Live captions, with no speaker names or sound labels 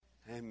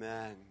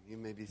Amen. You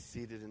may be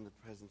seated in the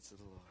presence of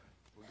the Lord.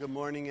 Well, good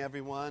morning,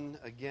 everyone,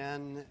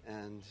 again,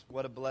 and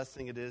what a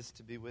blessing it is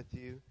to be with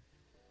you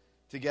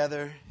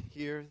together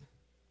here,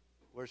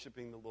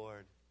 worshiping the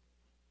Lord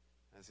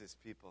as His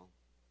people.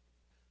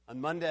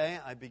 On Monday,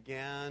 I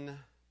began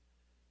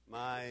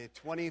my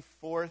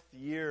 24th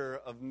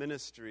year of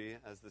ministry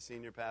as the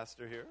senior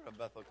pastor here of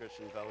Bethel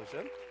Christian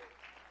Fellowship.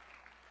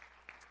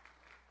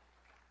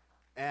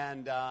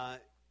 And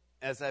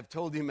as I've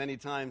told you many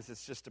times,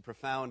 it's just a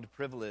profound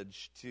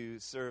privilege to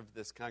serve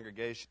this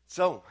congregation.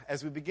 So,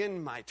 as we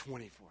begin my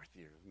 24th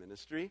year of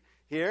ministry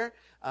here,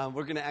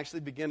 we're going to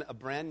actually begin a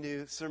brand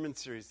new sermon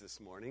series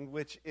this morning,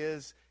 which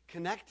is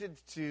connected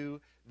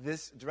to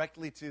this,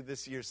 directly to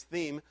this year's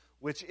theme,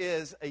 which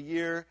is a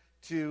year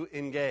to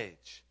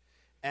engage.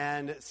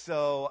 And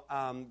so,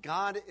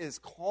 God is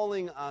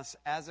calling us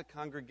as a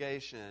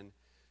congregation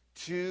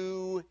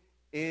to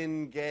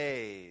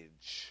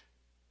engage.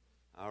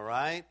 All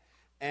right?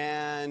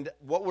 And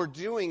what we're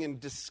doing and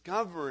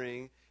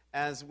discovering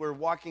as we're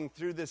walking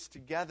through this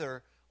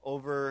together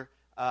over,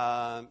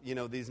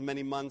 these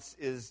many months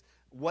is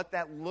what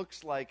that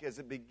looks like as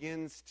it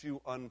begins to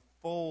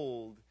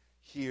unfold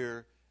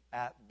here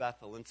at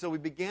Bethel. And so we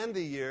began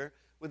the year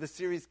with a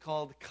series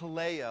called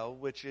Kaleo,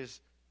 which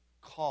is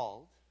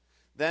called.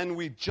 Then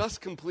we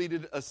just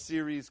completed a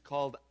series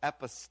called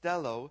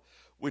Apostello,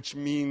 which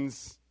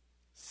means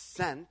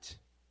sent.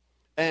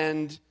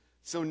 And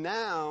so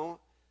now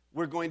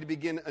we're going to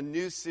begin a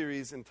new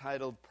series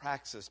entitled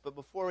Praxis. But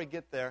before we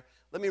get there,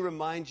 let me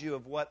remind you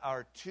of what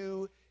our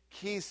two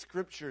key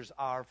scriptures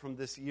are from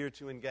this year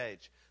to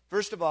engage.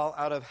 First of all,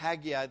 out of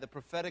Haggai, the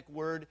prophetic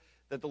word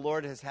that the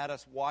Lord has had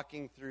us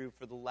walking through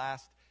for the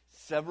last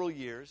several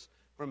years,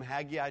 from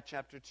Haggai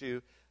chapter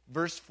 2,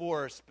 verse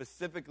 4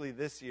 specifically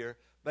this year.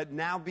 But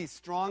now be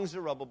strong,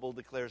 Zerubbabel,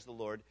 declares the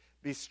Lord.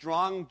 Be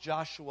strong,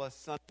 Joshua,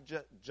 son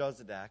of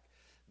Jozadak,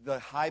 the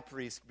high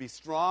priest. Be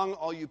strong,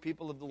 all you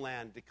people of the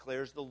land,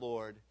 declares the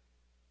Lord.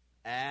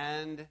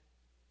 And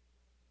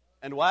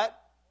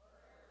what?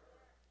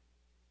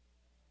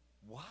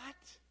 What?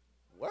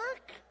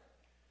 Work?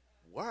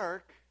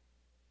 Work.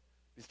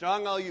 Be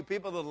strong, all you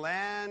people of the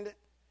land,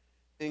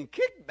 and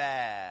kick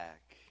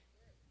back.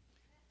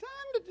 Time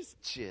to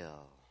just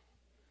chill.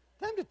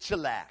 Time to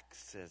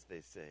chillax, as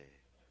they say.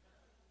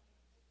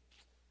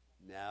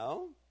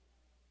 No.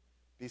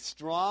 Be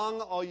strong,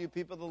 all you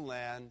people of the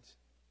land,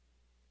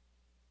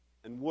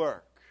 and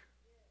work.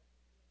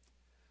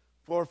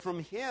 For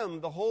from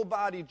him, the whole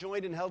body,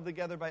 joined and held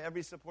together by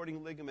every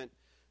supporting ligament,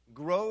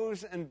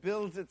 grows and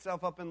builds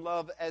itself up in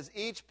love as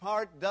each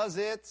part does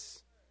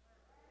its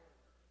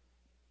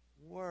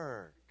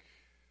work.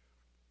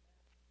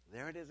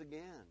 There it is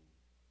again.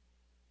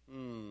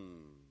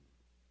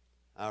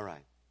 All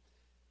right.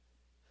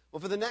 Well,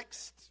 for the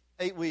next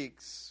 8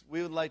 weeks,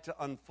 we would like to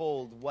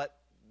unfold what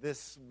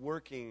this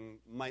working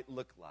might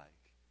look like.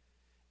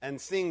 And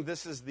seeing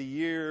this is the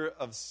year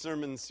of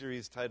sermon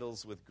series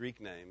titles with Greek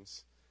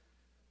names,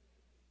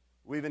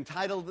 we've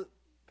entitled,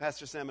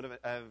 Pastor Sam and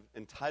I have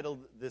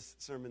entitled this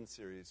sermon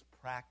series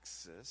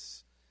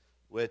Praxis,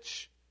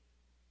 which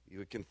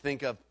you can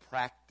think of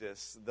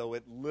practice, though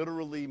it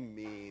literally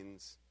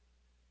means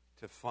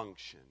to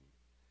function.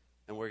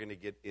 And we're going to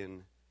get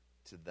into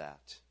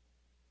that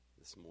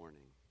this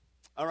morning.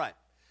 All right.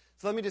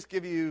 So let me just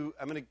give you,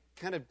 I'm going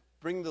to kind of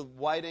bring the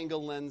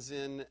wide-angle lens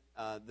in.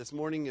 This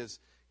morning is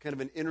kind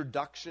of an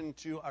introduction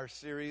to our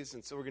series,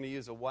 and so we're going to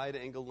use a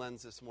wide-angle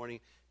lens this morning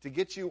to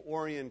get you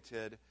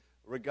oriented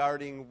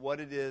regarding what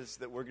it is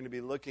that we're going to be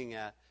looking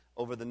at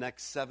over the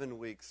next 7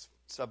 weeks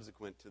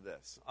subsequent to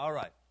this. All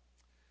right.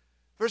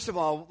 First of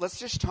all, let's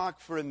just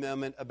talk for a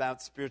moment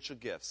about spiritual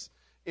gifts.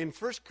 In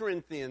 1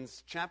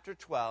 Corinthians chapter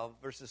 12,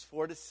 verses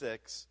 4 to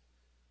 6,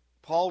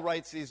 Paul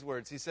writes these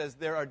words. He says,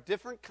 there are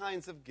different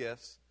kinds of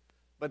gifts,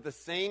 but the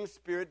same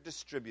Spirit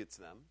distributes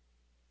them.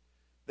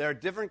 There are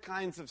different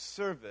kinds of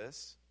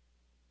service,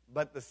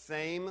 but the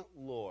same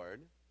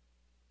Lord.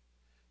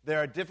 There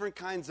are different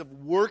kinds of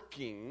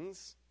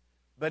workings,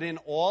 but in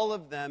all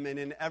of them and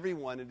in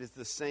everyone it is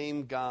the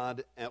same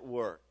God at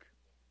work.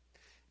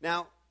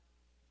 Now,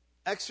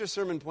 extra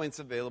sermon points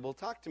available.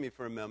 Talk to me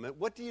for a moment.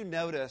 What do you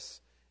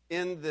notice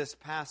in this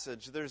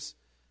passage? There's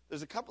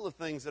a couple of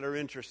things that are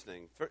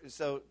interesting.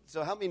 So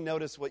help me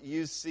notice what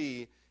you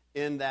see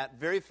in that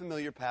very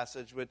familiar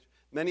passage, which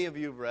many of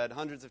you have read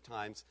hundreds of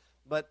times,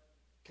 but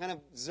kind of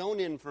zone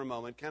in for a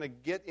moment, kind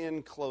of get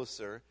in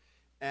closer,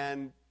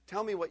 and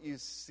tell me what you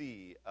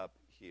see up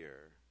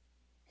here.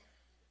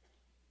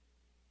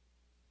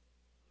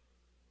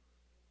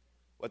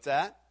 What's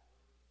that?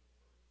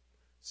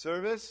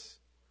 Service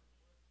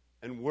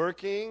and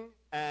working,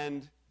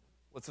 and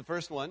what's the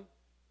first one?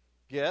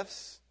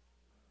 Gifts.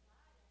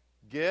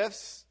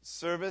 Gifts,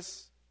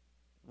 service,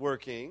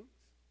 working.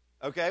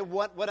 Okay,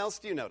 what else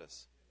do you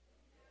notice?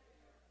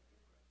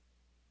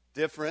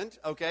 Different,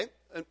 okay.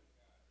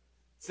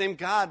 Same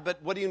God,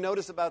 but what do you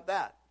notice about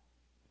that?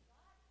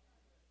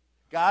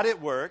 God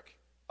at work,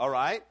 all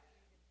right.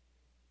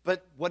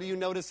 But what do you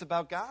notice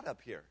about God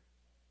up here?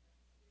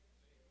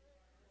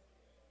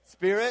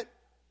 Spirit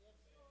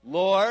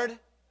Lord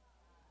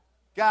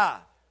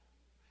God.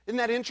 Isn't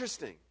that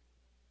interesting?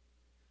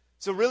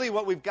 So really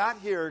what we've got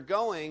here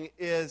going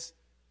is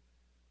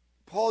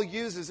Paul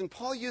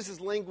uses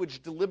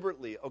language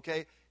deliberately,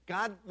 okay?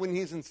 God, when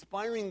he's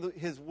inspiring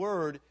his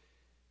word,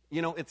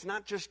 it's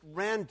not just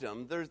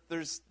random.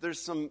 There's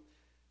some,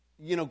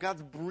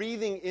 God's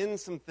breathing in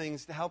some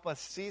things to help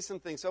us see some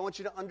things. So I want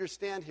you to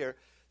understand here.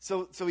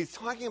 So he's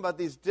talking about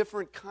these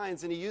different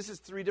kinds, and he uses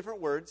 3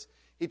 different words.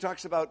 He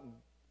talks about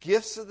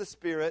gifts of the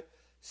Spirit,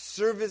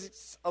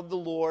 service of the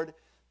Lord,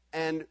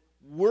 and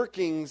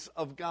workings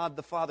of God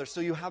the Father.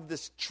 So you have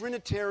this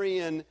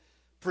Trinitarian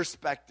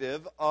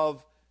perspective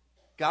of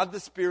God the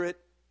Spirit,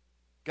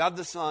 God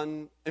the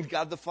Son, and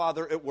God the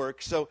Father at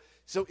work. So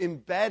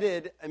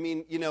embedded,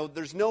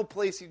 there's no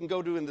place you can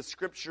go to in the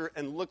Scripture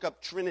and look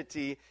up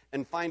Trinity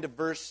and find a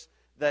verse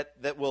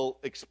that will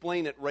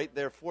explain it right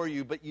there for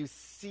you. But you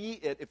see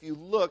it. If you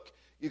look,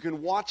 you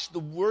can watch the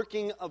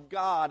working of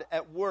God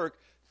at work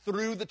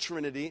through the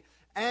Trinity.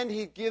 And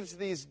he gives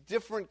these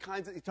different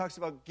kinds he talks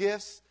about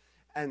gifts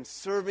and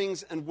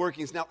servings and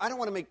workings. Now, I don't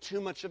want to make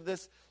too much of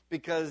this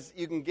because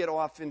you can get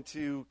off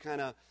into kind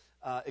of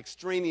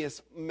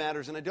extraneous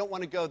matters, and I don't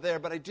want to go there,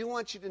 but I do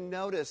want you to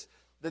notice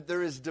that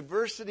there is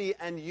diversity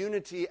and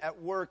unity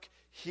at work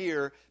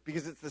here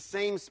because it's the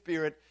same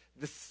Spirit,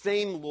 the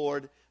same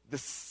Lord, the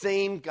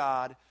same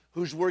God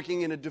who's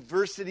working in a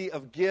diversity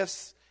of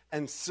gifts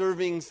and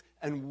servings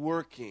and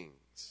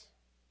workings.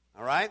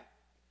 All right?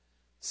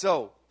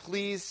 So,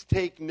 please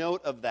take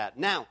note of that.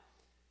 Now,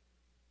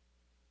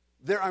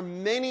 there are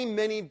many,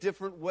 many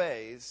different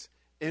ways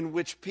in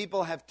which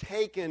people have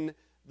taken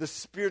the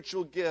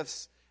spiritual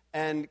gifts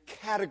and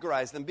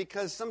categorized them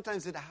because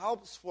sometimes it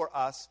helps for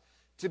us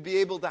to be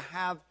able to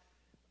have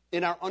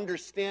in our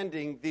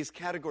understanding these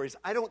categories.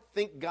 I don't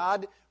think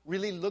God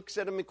really looks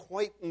at them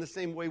quite in the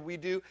same way we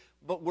do,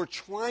 but we're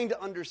trying to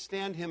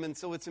understand him, and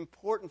so it's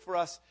important for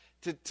us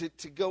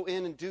to go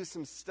in and do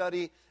some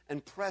study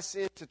and press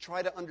in to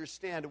try to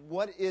understand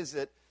what is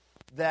it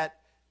that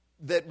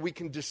we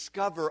can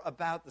discover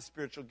about the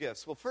spiritual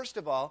gifts. Well, first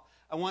of all,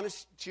 I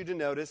want you to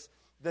notice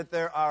that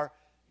there are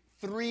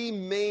 3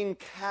 main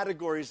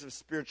categories of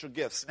spiritual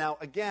gifts. Now,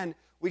 again,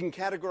 we can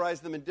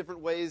categorize them in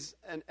different ways,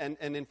 and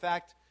in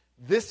fact,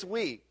 this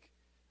week,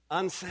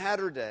 on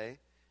Saturday,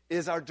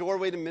 is our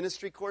Doorway to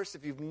Ministry course.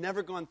 If you've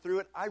never gone through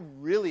it, I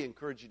really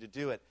encourage you to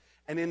do it.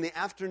 And in the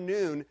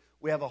afternoon,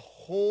 we have a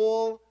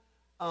whole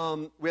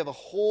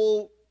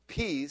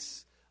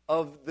piece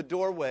of the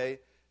Doorway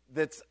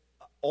that's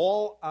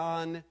all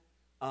on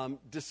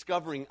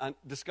discovering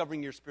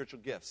your spiritual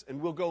gifts.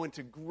 And we'll go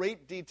into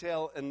great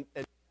detail and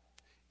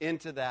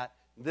into that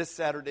this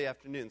Saturday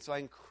afternoon. So I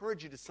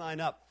encourage you to sign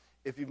up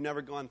if you've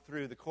never gone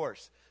through the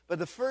course. But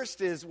the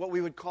first is what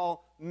we would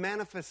call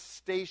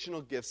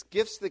manifestational gifts,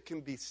 gifts that can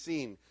be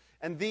seen.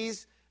 And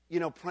these,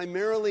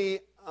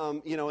 primarily,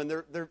 and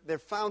they're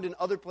found in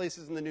other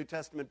places in the New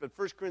Testament, but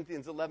 1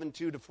 Corinthians 11:2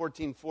 to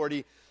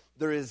 14:40,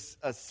 there is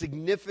a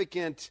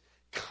significant,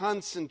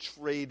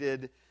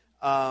 concentrated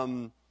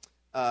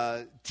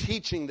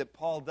teaching that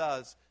Paul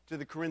does to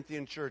the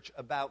Corinthian church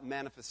about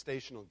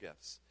manifestational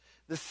gifts.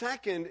 The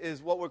second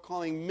is what we're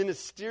calling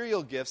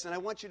ministerial gifts. And I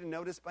want you to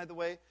notice, by the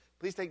way,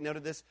 please take note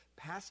of this.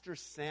 Pastor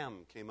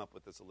Sam came up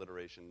with this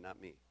alliteration,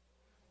 not me.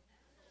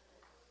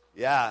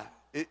 Yeah,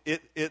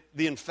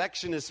 the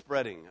infection is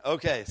spreading.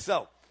 Okay,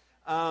 so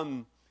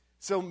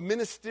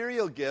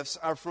ministerial gifts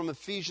are from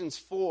Ephesians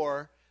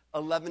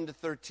 4:11 to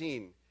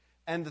 13.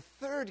 And the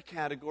third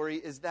category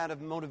is that of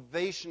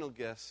motivational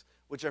gifts,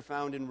 which are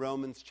found in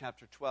Romans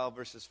chapter 12,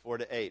 verses 4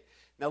 to 8.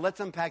 Now, let's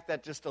unpack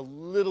that just a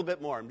little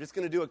bit more. I'm just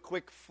going to do a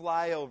quick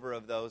flyover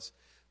of those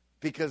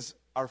because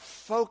our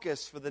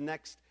focus for the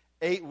next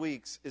 8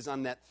 weeks is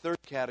on that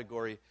third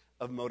category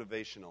of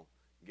motivational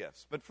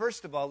gifts. But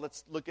first of all,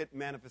 let's look at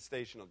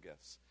manifestational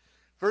gifts.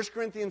 1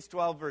 Corinthians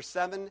 12, verse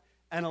 7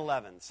 and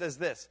 11 says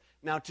this.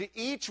 Now, to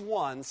each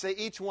one, say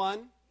each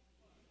one.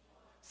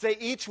 Say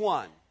each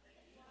one.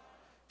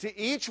 To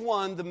each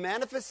one, the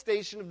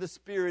manifestation of the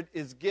Spirit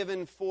is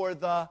given for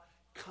the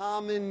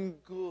common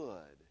good.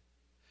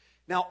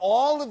 Now,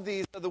 all of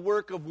these are the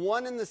work of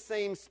one and the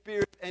same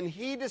Spirit, and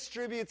He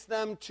distributes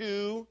them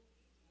to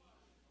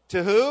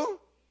who?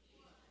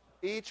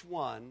 Each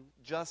one,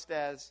 just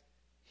as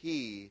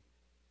He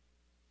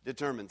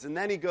determines. And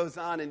then he goes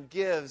on and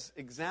gives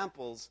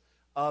examples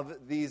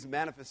of these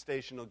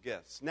manifestational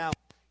gifts. Now,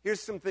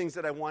 here's some things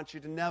that I want you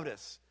to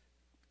notice.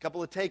 A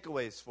couple of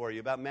takeaways for you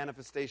about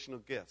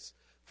manifestational gifts.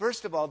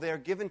 First of all, they are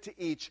given to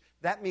each.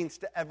 That means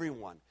to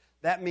everyone.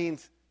 That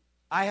means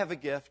I have a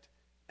gift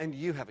and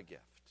you have a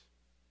gift.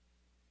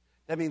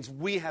 That means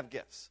we have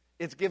gifts.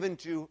 It's given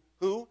to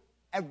who?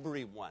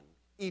 Everyone.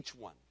 Each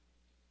one.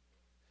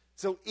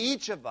 So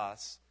each of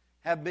us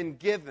have been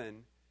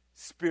given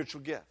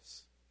spiritual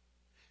gifts.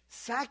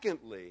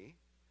 Secondly,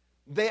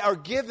 they are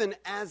given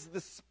as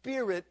the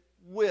Spirit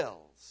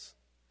wills,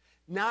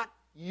 not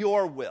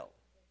your will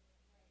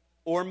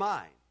or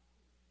mine.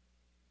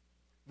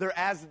 They're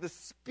as the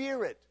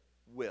Spirit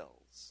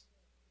wills.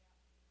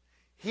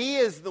 He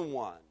is the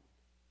one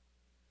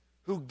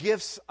who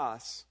gifts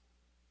us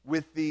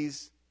with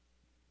these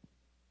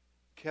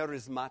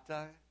charisma,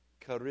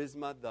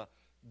 the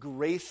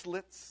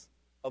gracelets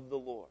of the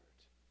Lord.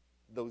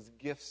 Those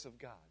gifts of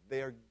God.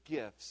 They are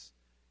gifts.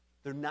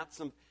 They're not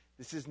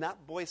this is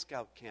not Boy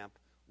Scout camp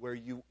where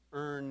you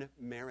earn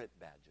merit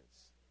badges.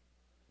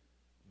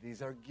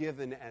 These are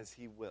given as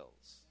He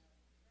wills.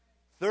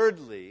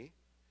 Thirdly,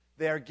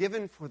 they are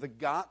given for the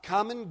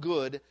common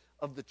good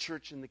of the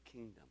church and the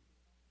kingdom.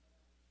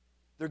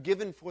 They're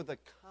given for the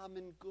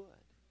common good.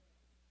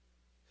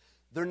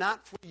 They're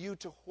not for you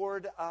to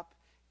hoard up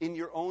in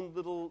your own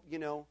little,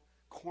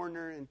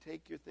 corner and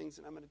take your things,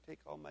 and I'm going to take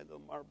all my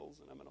little marbles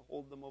and I'm going to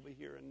hold them over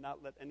here and not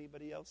let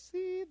anybody else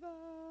see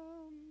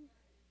them.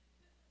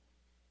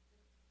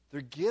 They're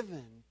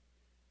given.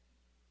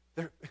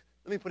 Let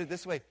me put it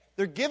this way.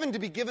 They're given to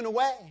be given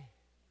away.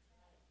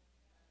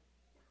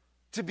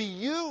 To be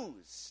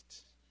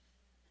used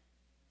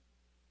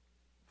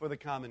for the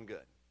common good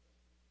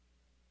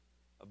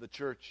of the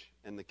church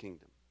and the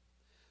kingdom.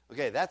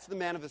 Okay, that's the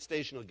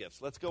manifestational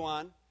gifts. Let's go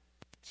on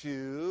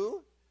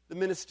to the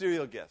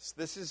ministerial gifts.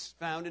 This is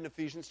found in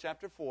Ephesians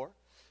chapter 4.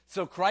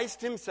 So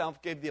Christ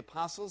Himself gave the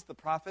apostles, the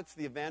prophets,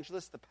 the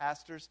evangelists, the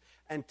pastors,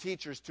 and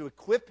teachers to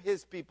equip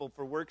His people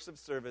for works of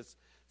service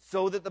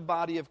so that the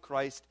body of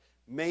Christ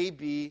may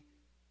be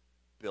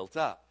built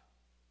up.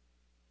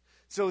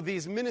 So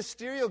these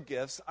ministerial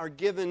gifts are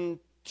given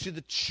to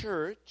the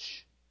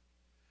church.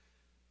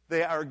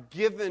 They are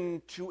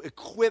given to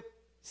equip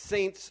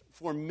saints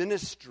for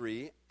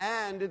ministry,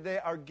 and they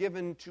are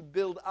given to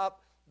build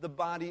up the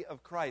body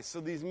of Christ. So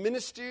these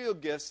ministerial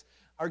gifts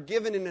are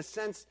given in a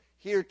sense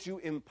here to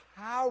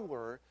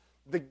empower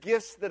the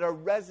gifts that are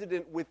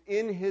resident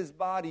within His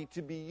body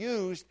to be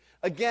used,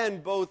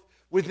 again, both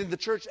within the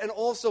church and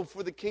also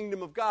for the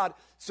kingdom of God,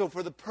 so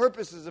for the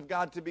purposes of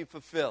God to be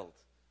fulfilled.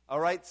 All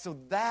right? So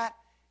that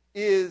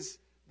is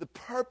the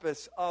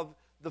purpose of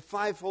the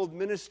fivefold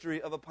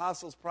ministry of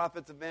apostles,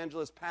 prophets,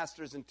 evangelists,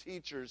 pastors, and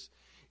teachers,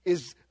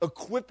 is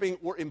equipping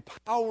or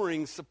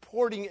empowering,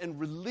 supporting, and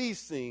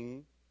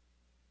releasing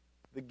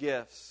the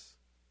gifts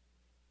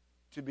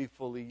to be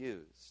fully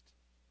used.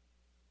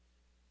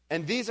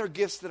 And these are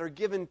gifts that are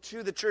given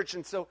to the church.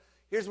 And so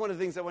here's one of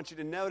the things I want you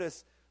to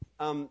notice.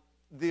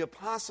 The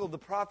apostle, the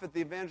prophet,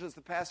 the evangelist,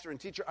 the pastor, and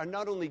teacher are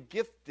not only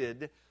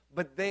gifted,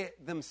 but they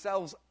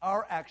themselves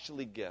are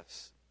actually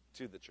gifts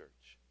to the church.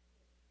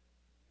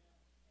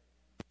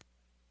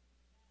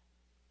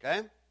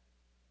 Okay?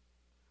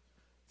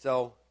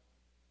 So,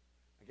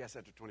 I guess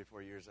after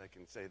 24 years I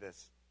can say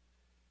this.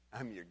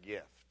 I'm your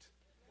gift.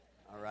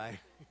 All right?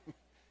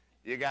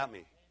 You got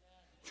me.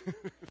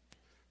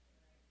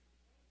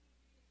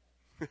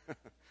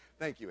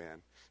 Thank you,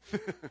 Ann.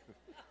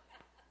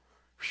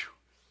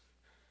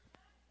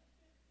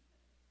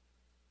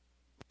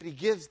 But He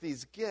gives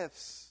these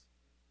gifts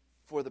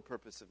for the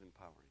purpose of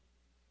empowering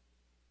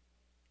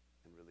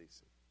and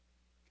releasing.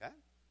 Okay?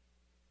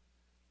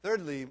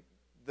 Thirdly,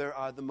 there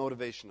are the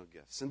motivational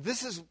gifts. And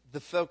this is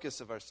the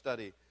focus of our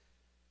study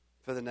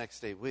for the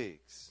next 8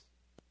 weeks.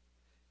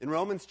 In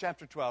Romans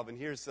chapter 12, and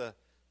here's a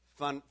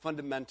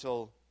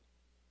fundamental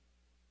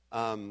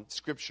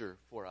scripture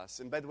for us.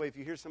 And by the way, if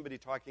you hear somebody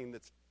talking,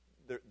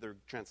 they're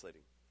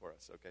translating for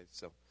us, okay?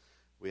 So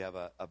we have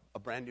a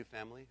brand new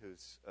family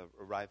who's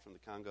arrived from the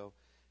Congo,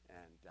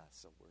 and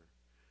so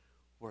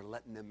we're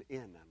letting them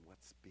in on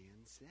what's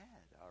being said,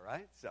 all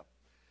right? So,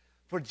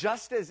 for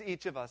just as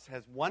each of us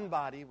has one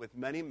body with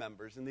many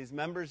members, and these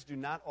members do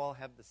not all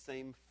have the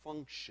same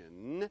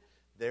function,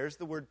 there's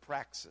the word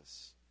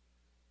praxis,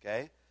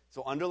 okay?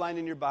 So underline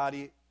in your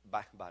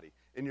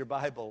in your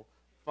Bible,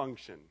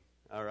 function,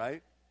 all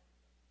right?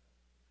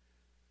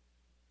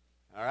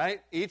 All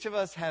right? Each of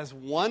us has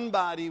one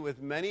body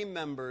with many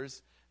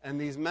members, and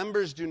these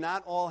members do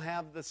not all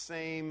have the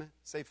same,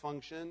 say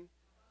function?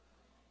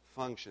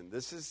 Function.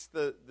 This is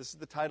the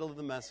title of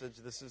the message.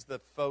 This is the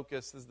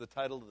focus. This is the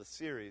title of the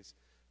series.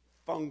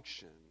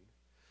 Function.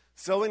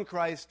 So in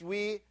Christ,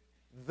 we,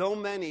 though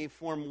many,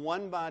 form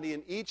one body,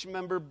 and each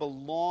member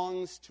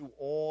belongs to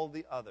all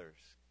the others.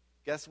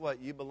 Guess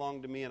what? You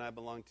belong to me, and I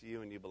belong to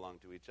you, and you belong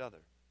to each other.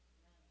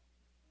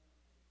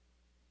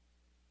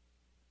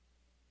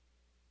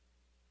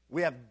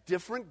 We have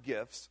different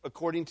gifts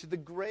according to the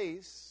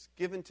grace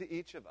given to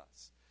each of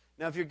us.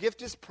 Now, if your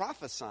gift is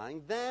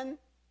prophesying, then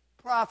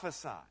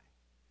prophesy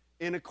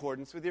in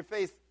accordance with your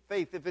faith.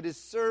 If it is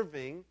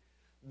serving,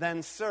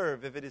 then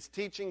serve. If it is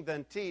teaching,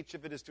 then teach.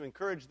 If it is to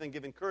encourage, then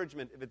give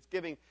encouragement. If it's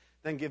giving,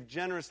 then give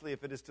generously.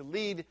 If it is to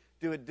lead,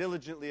 do it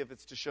diligently. If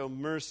it's to show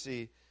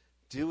mercy,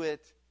 do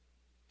it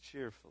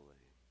cheerfully.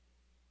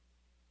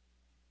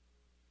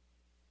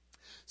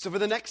 So for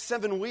the next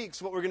 7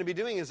 weeks, what we're going to be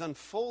doing is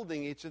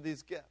unfolding each of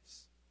these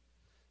gifts.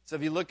 So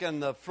if you look on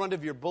the front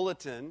of your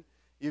bulletin,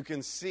 you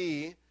can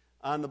see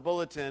on the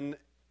bulletin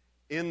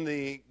in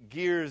the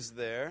gears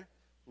there,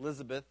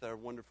 Elizabeth, our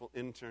wonderful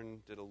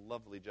intern, did a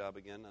lovely job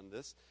again on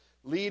this.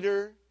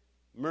 Leader,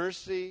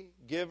 mercy,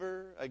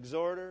 giver,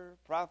 exhorter,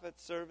 prophet,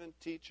 servant,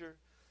 teacher.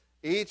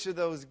 Each of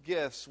those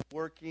gifts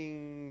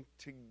working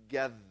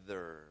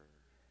together.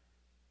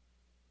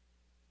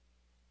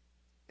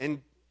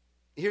 And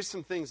here's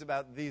some things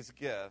about these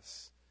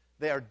gifts.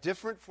 They are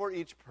different for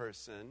each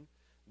person.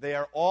 They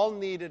are all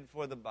needed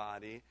for the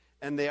body,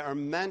 and they are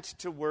meant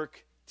to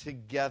work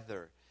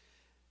together.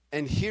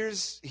 And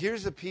here's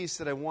a piece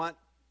that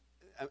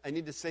I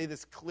need to say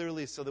this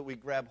clearly so that we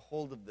grab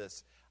hold of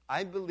this.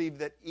 I believe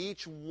that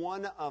each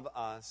one of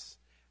us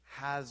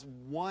has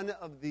one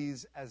of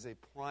these as a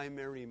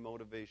primary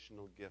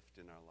motivational gift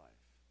in our life.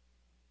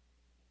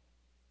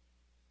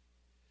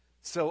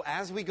 So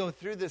as we go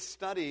through this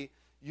study,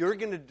 you're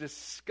going to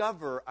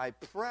discover, I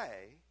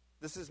pray,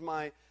 this is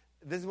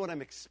what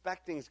I'm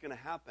expecting is going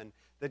to happen,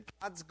 that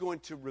God's going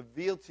to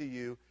reveal to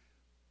you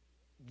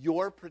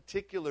your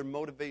particular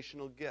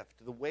motivational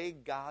gift, the way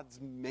God's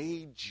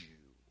made you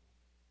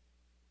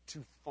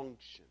to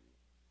function.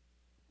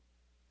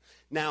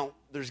 Now,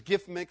 there's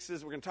gift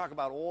mixes. We're going to talk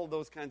about all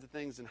those kinds of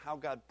things and how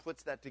God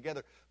puts that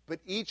together. But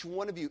each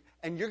one of you,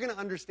 and you're going to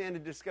understand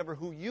and discover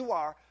who you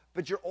are,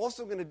 but you're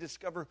also going to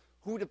discover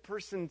who the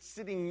person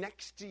sitting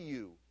next to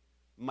you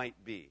might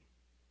be,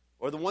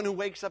 or the one who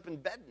wakes up in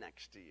bed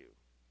next to you.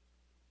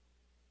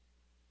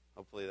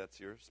 Hopefully that's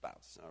your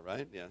spouse, all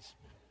right? Yes.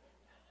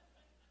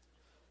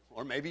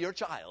 Or maybe your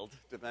child,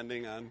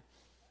 depending on,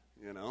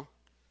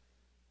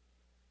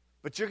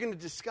 But you're going to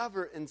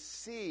discover and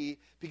see,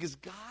 because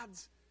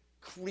God's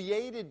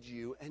created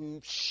you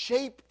and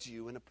shaped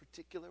you in a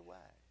particular way.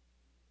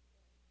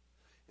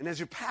 And as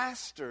your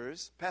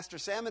pastors, Pastor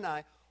Sam and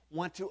I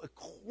want to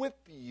equip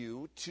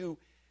you, to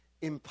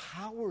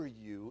empower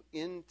you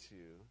into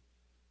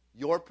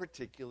your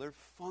particular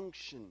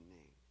functioning.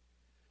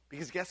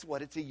 Because guess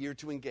what? It's a year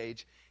to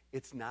engage.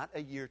 It's not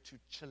a year to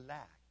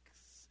chillax.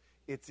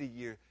 It's a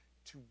year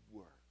to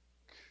work.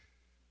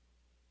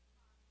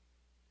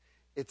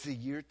 It's a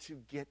year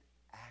to get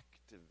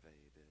activated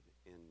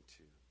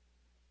into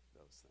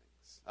those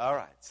things. All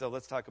right, so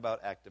let's talk about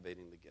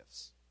activating the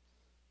gifts.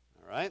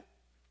 All right?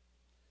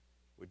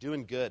 We're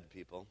doing good,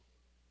 people.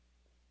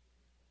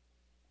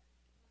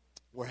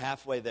 We're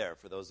halfway there,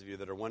 for those of you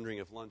that are wondering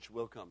if lunch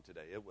will come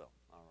today. It will.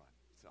 All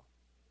right. So,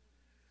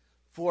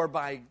 for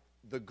by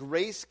the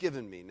grace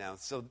given me. Now,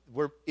 so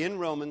we're in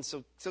Romans,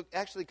 so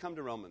actually come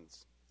to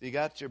Romans. You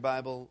got your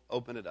Bible,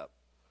 open it up.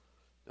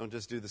 Don't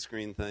just do the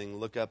screen thing.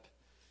 Look up.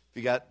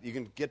 If you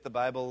can get the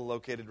Bible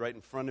located right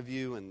in front of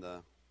you in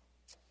the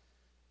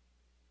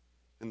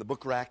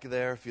book rack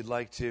there, if you'd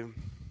like to.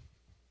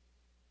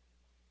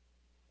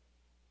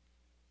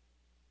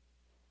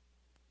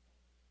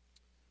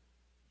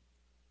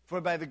 For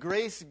by the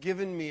grace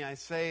given me, I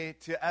say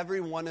to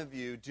every one of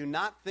you, do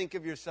not think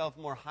of yourself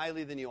more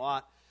highly than you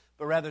ought,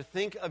 but rather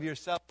think of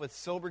yourself with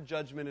sober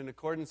judgment in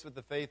accordance with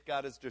the faith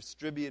God has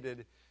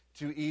distributed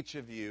to each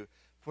of you.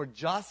 For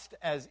just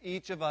as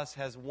each of us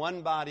has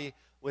one body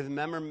with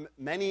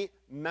many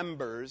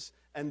members,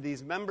 and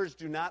these members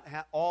do not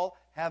all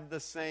have the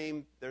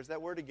same, there's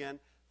that word again,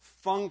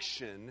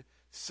 function,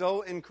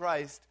 so in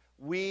Christ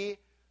we,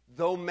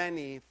 though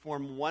many,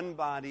 form one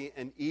body,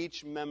 and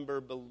each member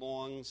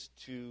belongs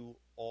to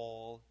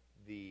all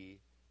the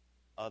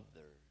others.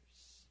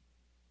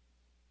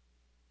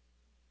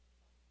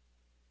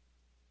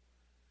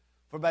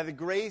 For by the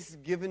grace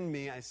given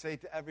me, I say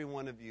to every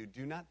one of you,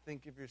 do not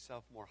think of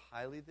yourself more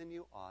highly than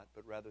you ought,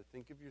 but rather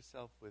think of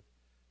yourself with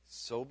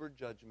sober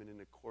judgment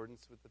in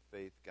accordance with the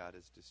faith God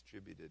has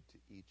distributed to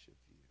each of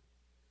you.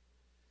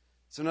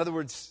 So in other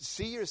words,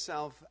 see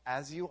yourself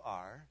as you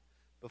are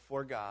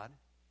before God,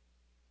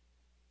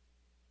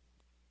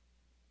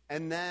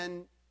 and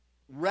then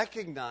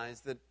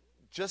recognize that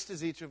just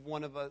as each of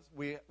one of us,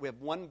 we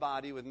have one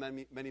body with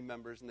many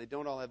members, and they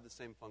don't all have the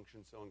same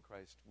function, so in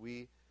Christ,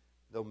 we,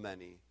 though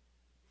many,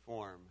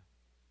 form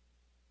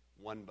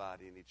one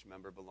body, and each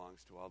member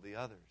belongs to all the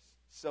others.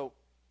 So,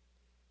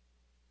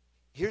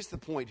 here's the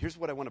point. Here's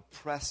what I want to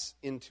press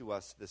into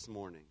us this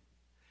morning.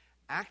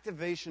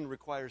 Activation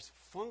requires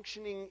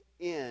functioning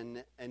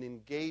in and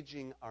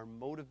engaging our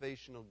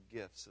motivational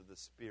gifts of the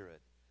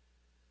Spirit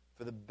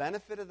for the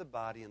benefit of the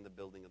body and the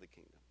building of the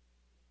kingdom.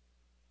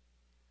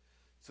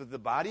 So the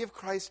body of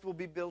Christ will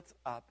be built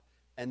up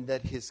and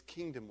that his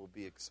kingdom will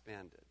be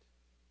expanded.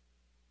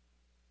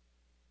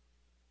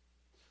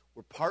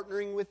 We're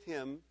partnering with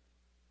him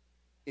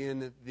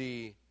in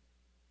the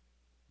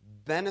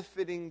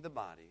benefiting the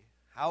body.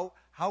 How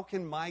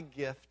can my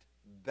gift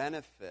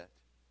benefit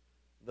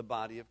the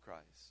body of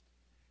Christ?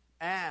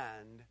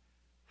 And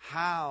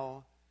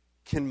how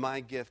can my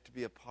gift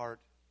be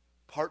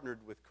partnered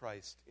with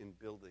Christ in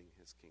building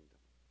his kingdom?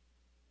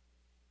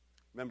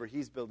 Remember,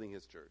 he's building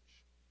his church.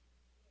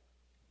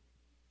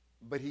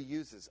 But he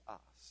uses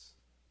us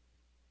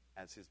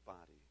as his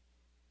body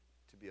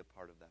to be a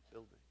part of that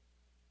building.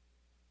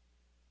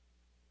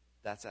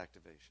 That's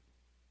activation.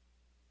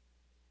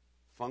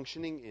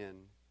 Functioning in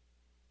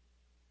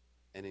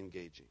and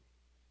engaging.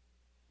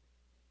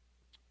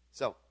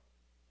 So,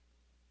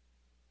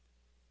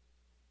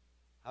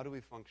 how do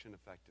we function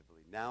effectively?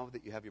 Now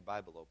that you have your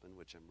Bible open,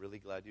 which I'm really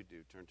glad you do,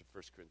 turn to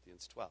 1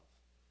 Corinthians 12.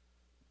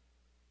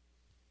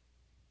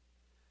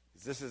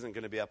 because this isn't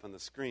going to be up on the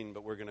screen,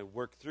 but we're going to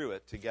work through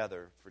it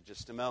together for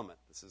just a moment.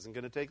 This isn't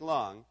going to take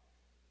long,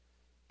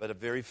 but a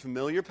very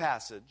familiar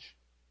passage.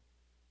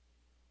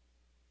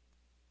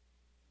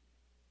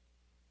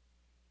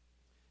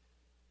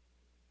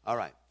 All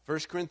right, 1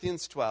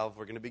 Corinthians 12.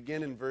 We're going to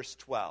begin in verse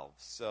 12.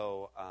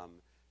 So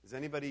is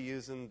anybody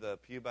using the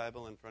Pew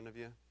Bible in front of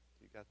you?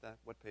 You got that?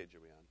 What page are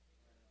we on?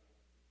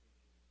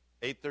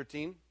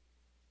 813?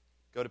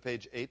 Go to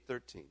page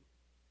 813.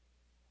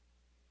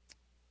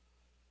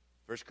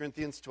 1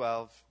 Corinthians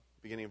 12,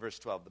 beginning of verse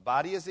 12. The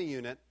body is a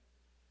unit,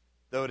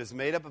 though it is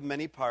made up of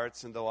many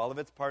parts, and though all of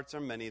its parts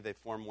are many, they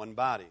form one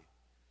body.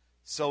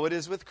 So it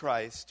is with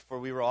Christ, for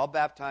we were all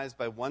baptized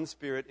by one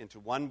Spirit into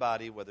one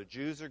body, whether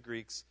Jews or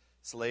Greeks,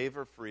 slave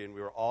or free, and we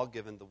were all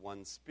given the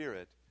one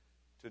Spirit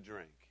to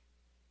drink.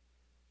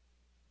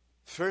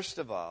 First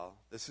of all,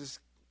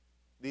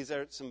 these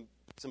are some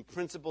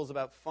principles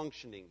about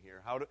functioning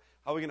here. How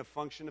are we going to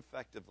function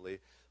effectively?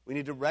 We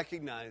need to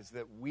recognize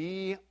that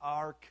we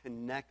are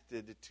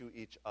connected to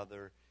each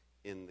other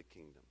in the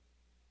kingdom.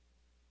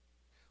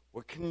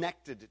 We're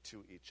connected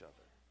to each other.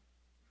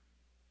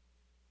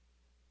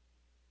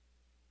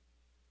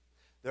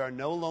 There are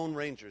no lone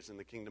rangers in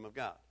the kingdom of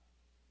God.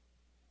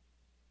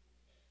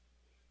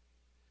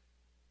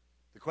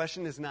 The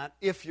question is not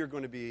if you're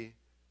going to be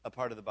a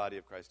part of the body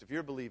of Christ. If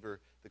you're a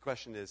believer, the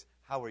question is,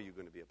 how are you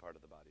going to be a part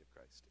of the body of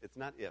Christ? It's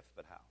not if,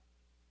 but how.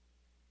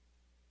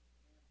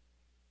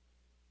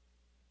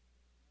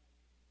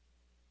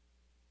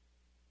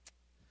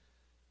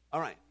 All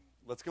right,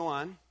 let's go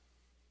on.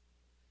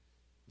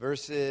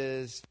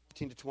 Verses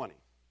 14 to 20.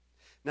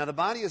 Now the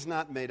body is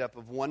not made up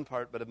of one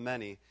part, but of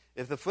many.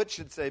 If the foot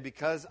should say,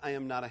 because I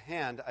am not a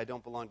hand, I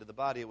don't belong to the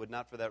body, it would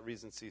not for that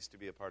reason cease to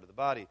be a part of the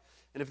body.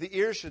 And if the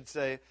ear should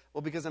say,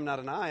 well, because I'm not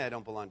an eye, I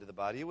don't belong to the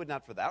body, it would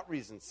not for that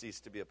reason cease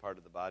to be a part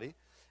of the body.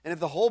 And if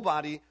the whole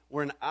body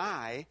were an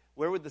eye,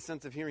 where would the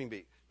sense of hearing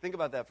be? Think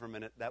about that for a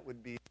minute. That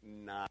would be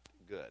not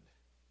good.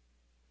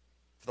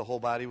 If the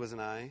whole body was an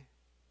eye,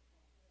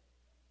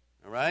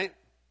 all right?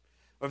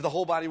 Or if the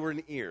whole body were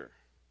an ear,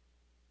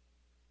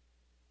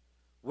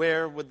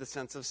 where would the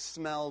sense of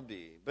smell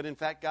be? But in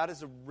fact, God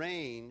has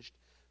arranged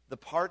the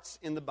parts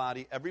in the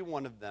body, every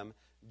one of them,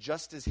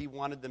 just as he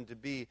wanted them to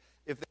be.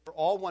 If they were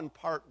all one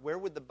part, where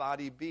would the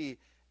body be?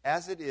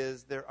 As it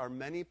is, there are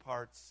many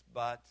parts,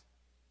 but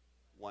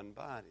one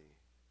body.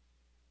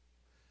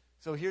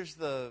 So here's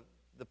the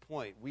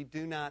point. We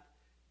do not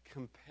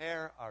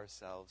compare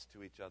ourselves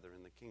to each other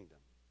in the kingdom.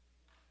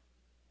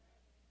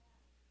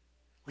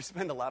 We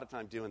spend a lot of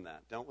time doing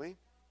that, don't we?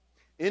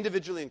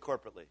 Individually and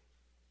corporately.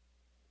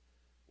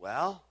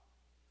 Well,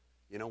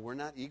 we're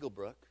not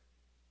Eaglebrook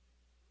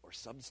or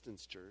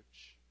Substance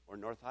Church or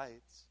North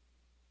Heights.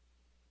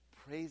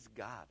 Praise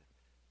God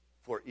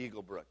for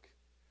Eaglebrook.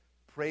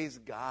 Praise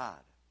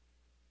God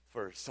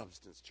for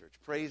Substance Church.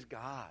 Praise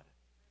God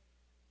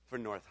for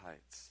North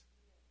Heights.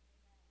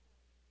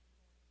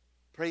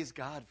 Praise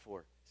God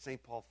for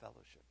St. Paul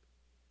Fellowship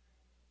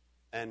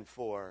and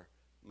for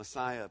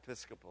Messiah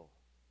Episcopal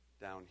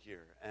down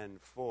here and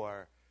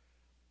for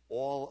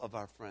all of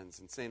our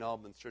friends in St.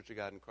 Albans Church of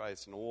God in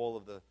Christ and all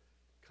of the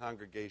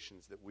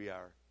congregations that we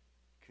are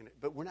connected.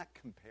 But we're not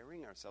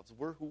comparing ourselves.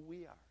 We're who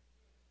we are.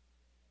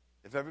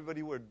 If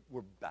everybody were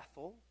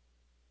Bethel,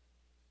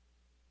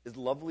 as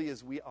lovely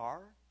as we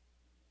are,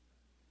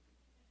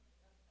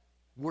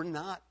 we're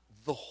not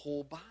the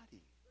whole body.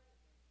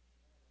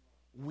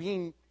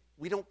 We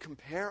don't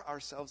compare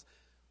ourselves.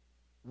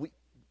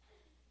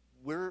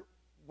 We're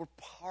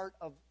part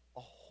of a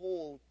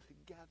whole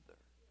together.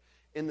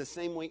 In the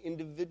same way,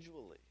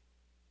 individually.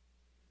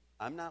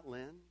 I'm not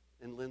Lynn,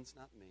 and Lynn's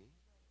not me.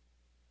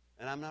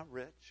 And I'm not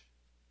Rich,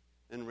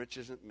 and Rich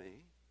isn't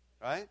me.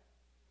 Right?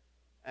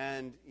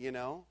 And,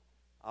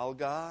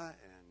 Olga,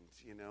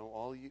 and,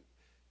 all you,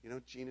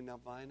 Gina and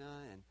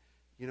Elvina,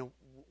 and,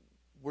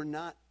 we're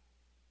not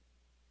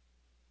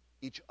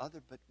each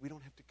other, but we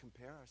don't have to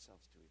compare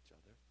ourselves to each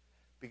other.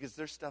 Because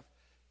there's stuff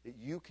that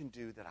you can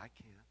do that I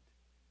can't.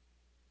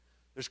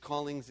 There's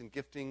callings and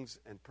giftings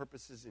and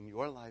purposes in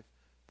your life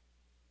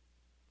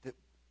that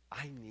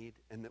I need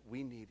and that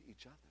we need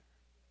each other.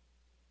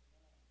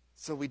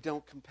 So we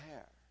don't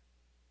compare.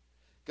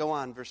 Go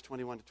on, verse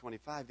 21 to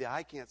 25. The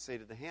eye can't say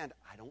to the hand,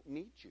 I don't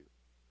need you.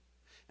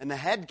 And the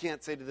head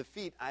can't say to the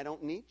feet, I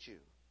don't need you.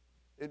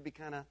 It would be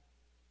kind of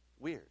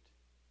weird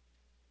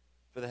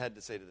for the head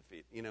to say to the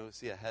feet.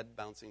 See a head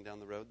bouncing down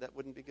the road? That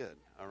wouldn't be good,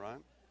 all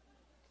right?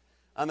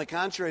 On the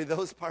contrary,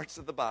 those parts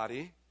of the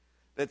body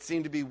that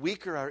seem to be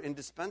weaker are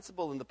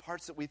indispensable, and the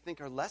parts that we think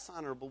are less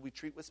honorable we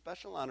treat with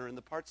special honor, and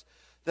the parts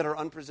that are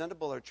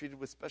unpresentable are treated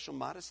with special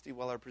modesty,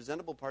 while our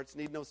presentable parts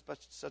need no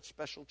such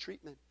special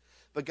treatment.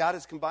 But God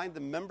has combined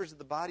the members of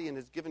the body and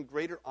has given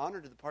greater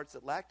honor to the parts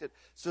that lacked it,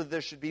 so that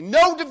there should be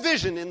no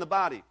division in the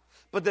body,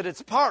 but that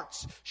its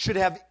parts should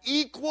have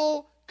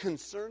equal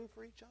concern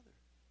for each other.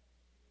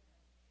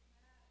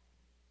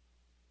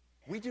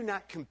 We do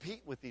not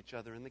compete with each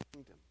other in the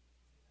kingdom.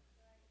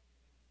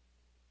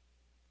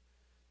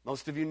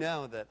 Most of you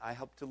know that I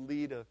helped to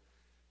lead a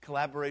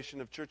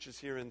collaboration of churches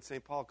here in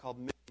St. Paul called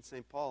Mission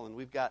St. Paul, and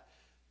we've got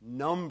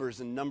numbers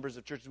and numbers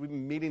of churches. We've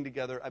been meeting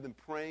together. I've been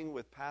praying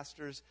with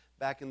pastors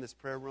back in this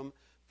prayer room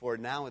for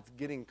now. It's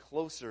getting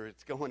closer.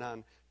 It's going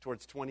on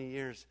towards 20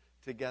 years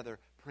together,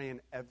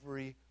 praying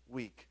every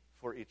week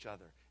for each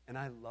other. And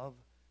I love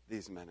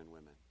these men and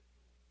women.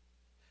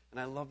 And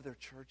I love their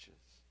churches.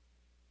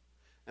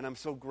 And I'm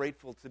so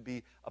grateful to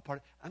be a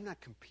part. I'm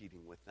not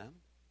competing with them.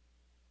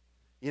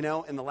 You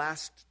know, in the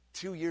last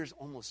 2 years,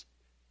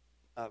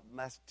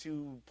 last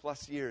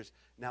 2+ years,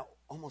 now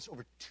almost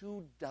over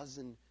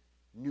 24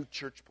 new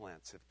church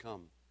plants have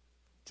come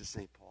to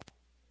St. Paul.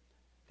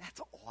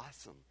 That's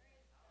awesome.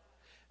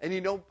 And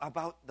you know,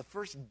 about the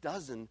first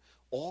dozen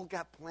all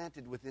got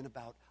planted within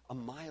about a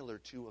mile or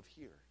two of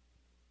here.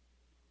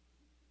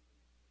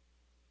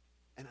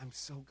 And I'm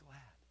so glad.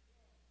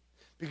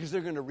 Because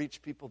they're going to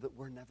reach people that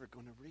we're never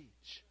going to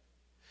reach.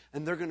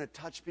 And they're going to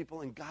touch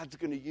people, and God's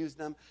going to use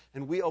them.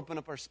 And we open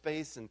up our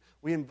space, and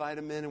we invite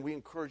them in, and we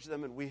encourage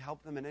them, and we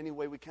help them in any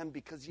way we can.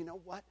 Because you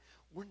know what?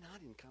 We're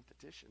not in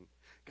competition.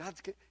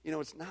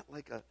 It's not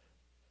like it's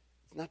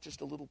not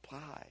just a little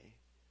pie.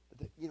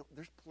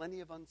 There's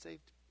plenty of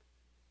unsaved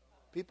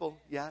people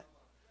yet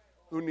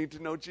who need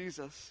to know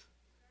Jesus.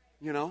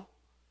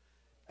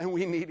 And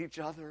we need each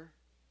other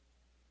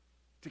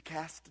to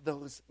cast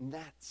those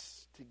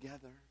nets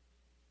together.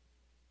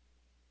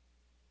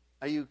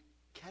 Are you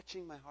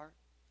catching my heart?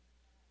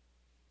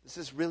 This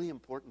is really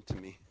important to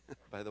me,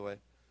 by the way.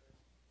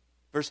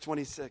 Verse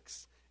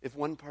 26, if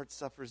one part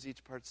suffers,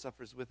 each part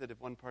suffers with it.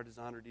 If one part is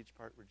honored, each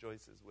part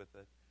rejoices with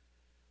it.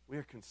 We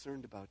are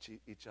concerned about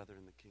each other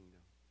in the kingdom.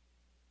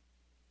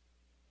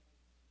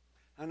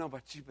 I don't know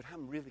about you, but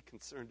I'm really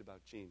concerned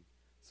about Jean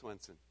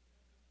Swenson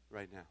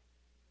right now.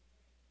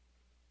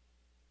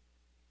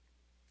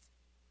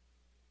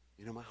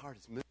 My heart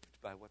is moved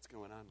by what's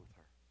going on with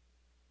her.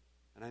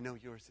 And I know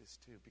yours is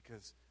too,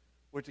 because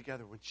we're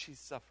together. When she's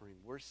suffering,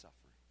 we're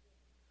suffering.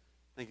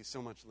 Thank you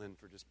so much, Lynn,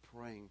 for just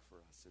praying for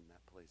us in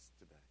that place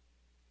today.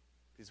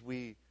 Because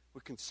we're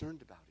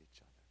concerned about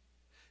each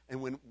other.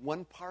 And when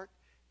one part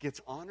gets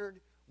honored,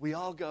 we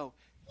all go,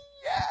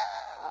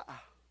 yeah!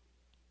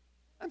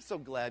 I'm so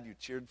glad you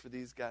cheered for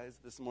these guys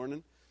this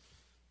morning.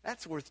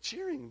 That's worth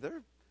cheering.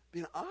 They're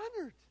being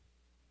honored.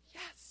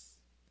 Yes.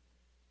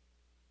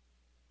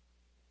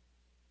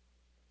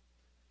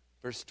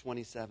 Verse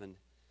 27,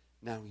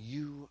 now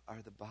you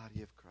are the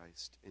body of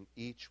Christ, and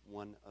each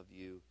one of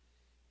you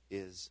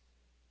is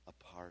a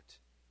part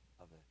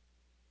of it.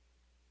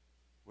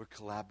 We're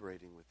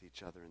collaborating with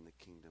each other in the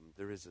kingdom.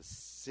 There is a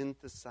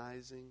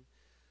synthesizing,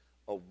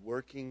 a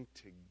working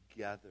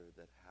together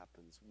that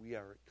happens. We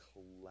are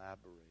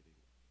collaborating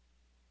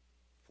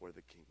for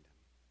the kingdom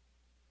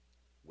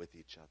with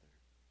each other.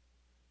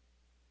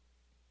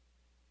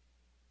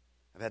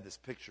 I've had this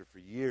picture for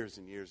years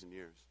and years and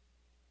years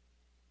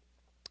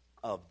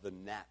of the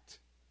net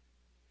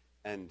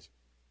and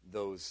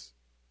those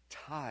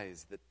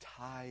ties that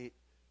tie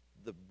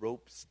the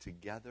ropes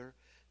together.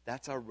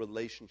 That's our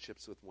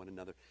relationships with one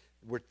another.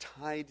 We're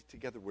tied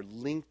together. We're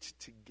linked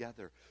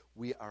together.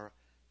 We are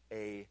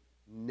a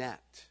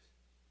net.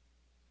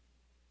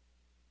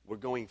 We're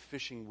going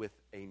fishing with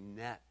a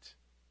net,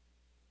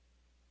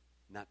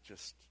 not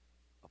just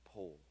a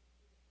pole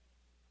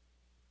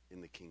in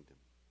the kingdom.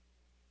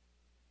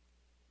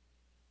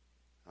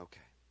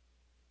 Okay.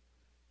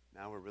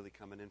 Now we're really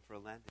coming in for a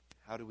landing.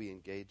 How do we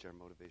engage our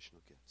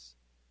motivational gifts?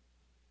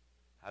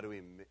 How do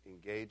we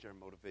engage our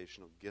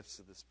motivational gifts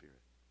of the Spirit?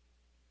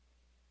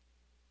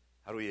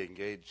 How do we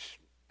engage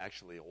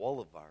actually all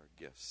of our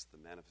gifts, the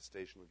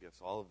manifestational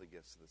gifts, all of the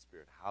gifts of the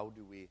Spirit? How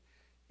do we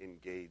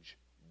engage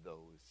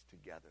those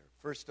together?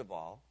 First of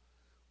all,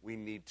 we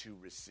need to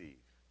receive.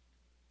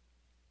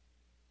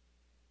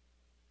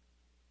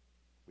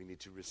 We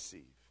need to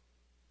receive.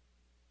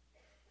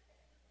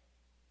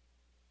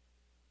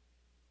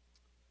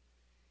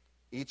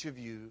 Each of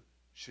you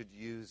should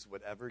use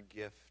whatever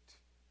gift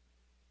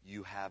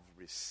you have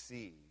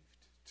received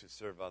to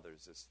serve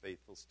others as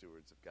faithful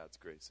stewards of God's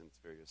grace in its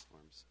various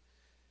forms.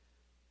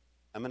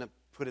 I'm going to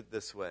put it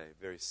this way,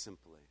 very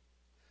simply.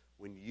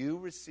 When you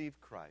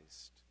receive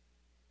Christ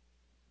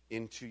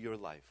into your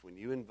life, when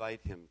you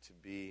invite him to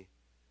be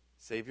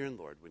Savior and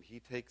Lord, when he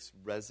takes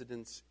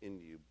residence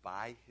in you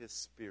by his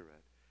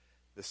Spirit,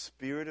 the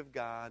Spirit of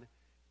God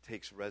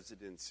takes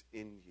residence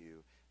in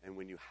you. And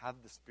when you have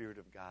the Spirit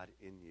of God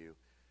in you,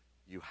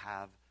 you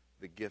have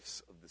the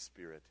gifts of the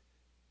Spirit.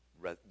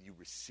 You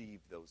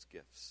receive those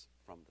gifts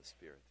from the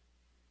Spirit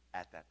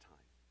at that time.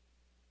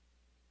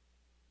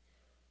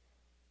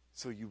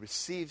 So you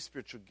receive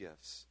spiritual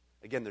gifts.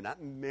 Again, they're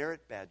not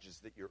merit badges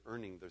that you're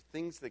earning. They're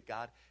things that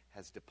God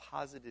has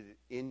deposited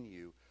in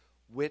you,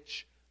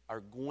 which are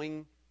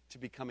going to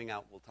be coming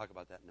out. We'll talk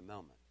about that in a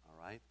moment,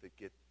 all right? That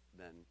get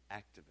then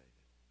activated.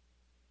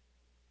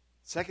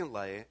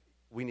 Secondly,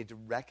 we need to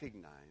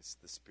recognize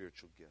the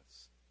spiritual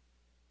gifts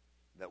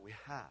that we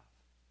have.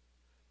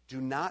 Do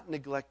not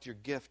neglect your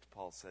gift,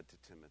 Paul said to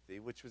Timothy,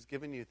 which was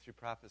given you through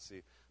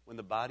prophecy when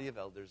the body of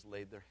elders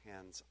laid their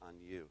hands on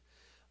you.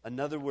 In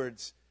other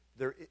words,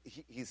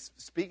 he's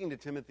speaking to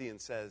Timothy and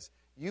says,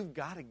 you've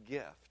got a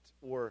gift,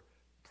 or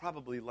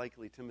probably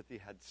likely Timothy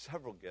had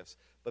several gifts,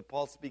 but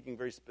Paul's speaking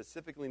very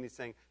specifically, and he's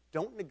saying,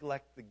 don't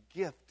neglect the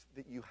gift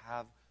that you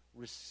have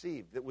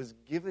received, that was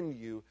given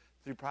you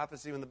through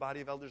prophecy when the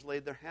body of elders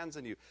laid their hands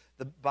on you.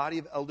 The body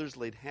of elders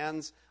laid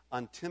hands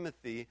on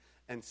Timothy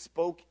and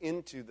spoke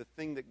into the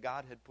thing that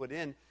God had put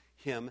in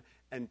him,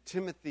 and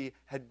Timothy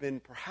had been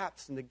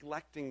perhaps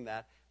neglecting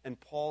that, and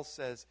Paul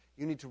says,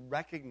 you need to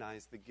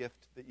recognize the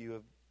gift that you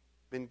have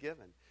been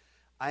given.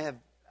 I had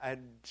a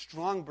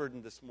strong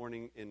burden this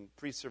morning in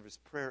pre-service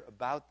prayer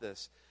about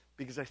this,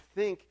 because I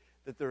think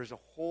that there is a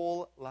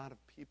whole lot of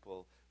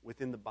people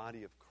within the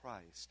body of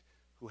Christ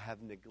who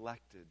have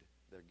neglected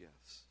their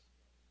gifts.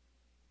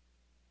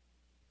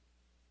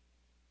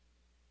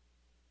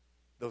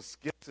 Those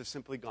gifts have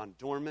simply gone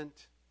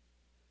dormant.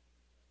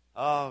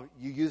 Oh,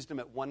 you used them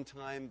at one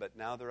time, but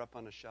now they're up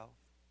on a shelf.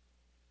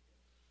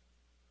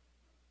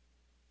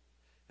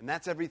 And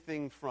that's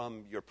everything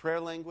from your prayer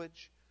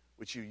language,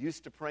 which you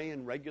used to pray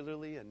in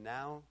regularly, and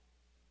now,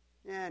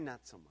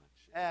 not so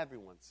much, every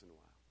once in a while.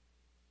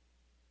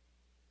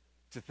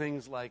 To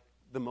things like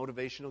the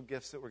motivational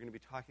gifts that we're going to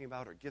be talking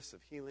about, or gifts of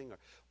healing, or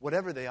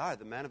whatever they are,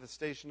 the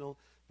manifestational,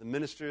 the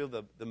ministerial,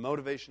 the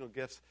motivational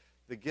gifts,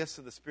 the gifts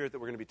of the Spirit that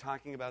we're going to be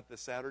talking about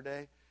this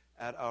Saturday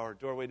at our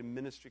Doorway to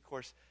Ministry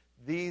course.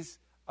 These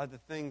are the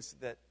things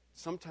that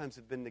sometimes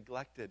have been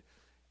neglected.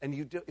 And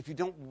if you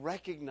don't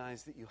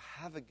recognize that you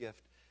have a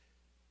gift,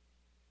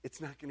 it's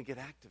not going to get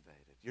activated.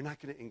 You're not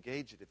going to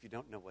engage it if you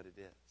don't know what it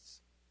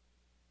is.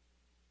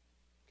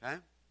 Okay?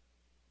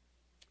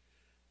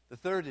 The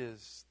third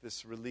is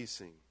this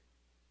releasing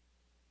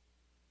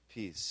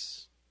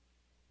piece.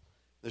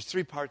 There's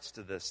 3 parts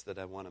to this that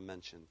I want to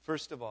mention.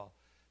 First of all,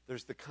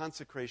 there's the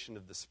consecration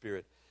of the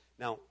Spirit.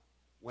 Now,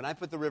 when I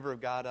put the river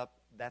of God up,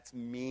 that's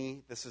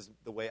me. This is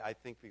the way I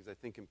think, because I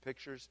think in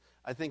pictures.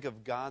 I think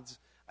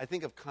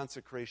of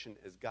consecration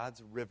as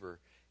God's river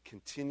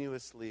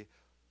continuously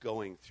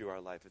going through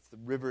our life. It's the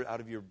river, out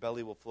of your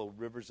belly will flow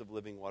rivers of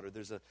living water.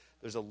 There's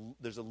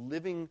a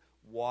living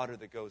water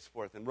that goes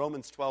forth. In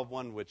Romans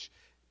 12:1, which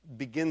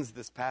begins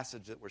this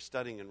passage that we're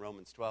studying in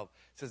Romans 12,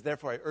 it says,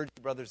 therefore I urge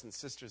you, brothers and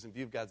sisters, in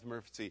view of God's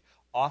mercy,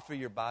 offer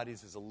your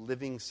bodies as a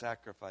living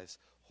sacrifice,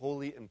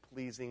 holy and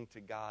pleasing to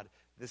God.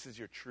 This is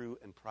your true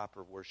and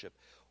proper worship.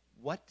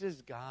 What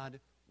does God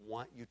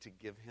want you to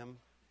give him?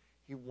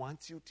 He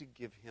wants you to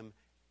give him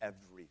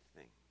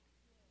everything.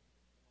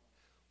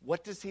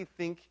 What does he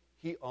think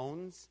he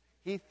owns?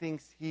 He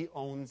thinks he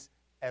owns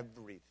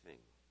everything.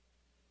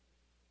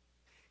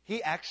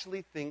 He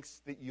actually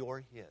thinks that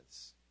you're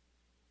his.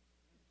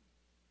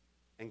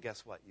 And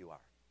guess what? You are.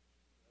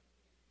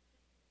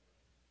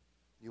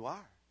 You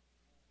are.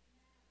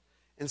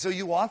 And so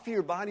you offer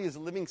your body as a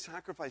living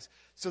sacrifice.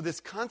 So this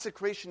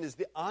consecration is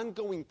the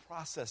ongoing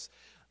process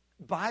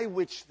by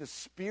which the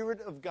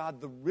Spirit of God,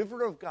 the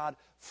river of God,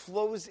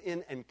 flows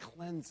in and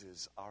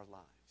cleanses our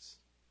lives.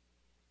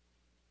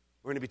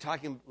 We're going to be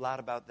talking a lot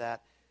about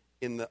that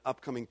in the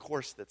upcoming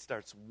course that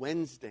starts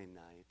Wednesday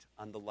night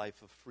on the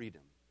life of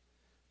freedom.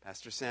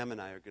 Pastor Sam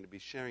and I are going to be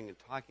sharing and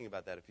talking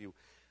about that.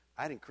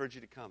 I'd encourage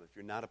you to come. If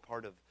you're not a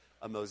part of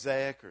a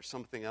Mosaic or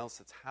something else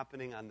that's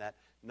happening on that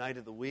night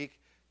of the week,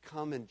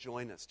 come and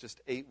join us.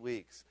 Just 8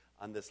 weeks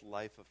on this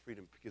life of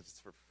freedom, because it's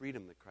for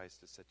freedom that Christ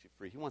has set you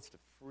free. He wants to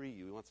free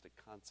you. He wants to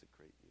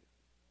consecrate you.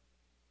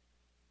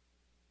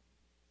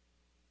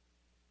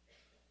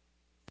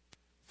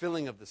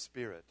 Filling of the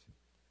Spirit.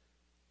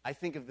 I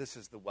think of this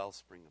as the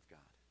wellspring of God.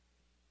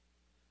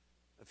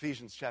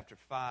 Ephesians chapter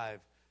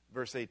 5,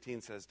 verse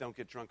 18 says, don't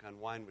get drunk on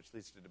wine, which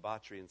leads to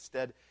debauchery.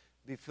 Instead,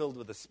 be filled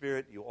with the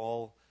Spirit. You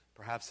all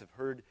perhaps have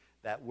heard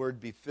that word,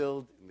 be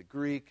filled, in the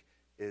Greek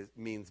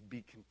means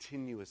be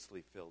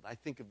continuously filled. I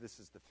think of this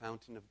as the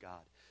fountain of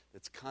God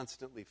that's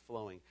constantly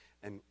flowing,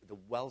 and the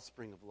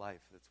wellspring of life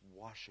that's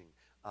washing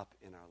up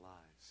in our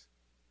lives.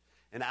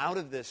 And out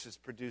of this is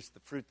produced the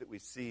fruit that we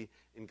see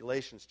in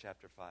Galatians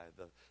chapter 5,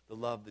 the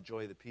love, the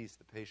joy, the peace,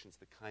 the patience,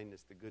 the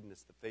kindness, the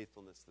goodness, the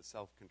faithfulness, the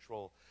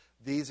self-control.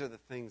 These are the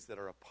things that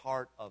are a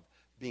part of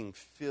being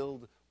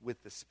filled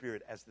with the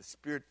Spirit. As the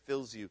Spirit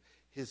fills you,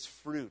 his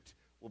fruit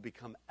will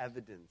become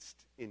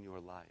evidenced in your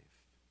life.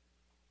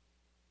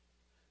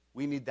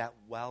 We need that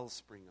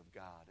wellspring of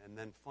God. And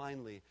then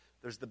finally,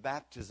 there's the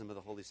baptism of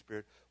the Holy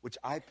Spirit, which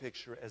I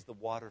picture as the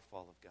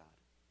waterfall of God.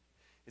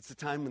 It's the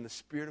time when the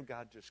Spirit of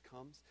God just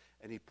comes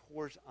and he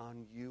pours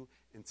on you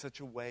in such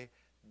a way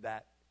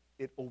that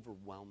it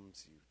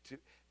overwhelms you.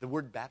 The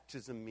word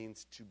baptism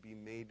means to be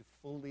made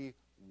fully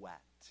wet.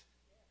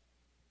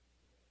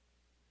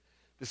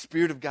 The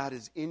Spirit of God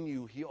is in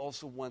you. He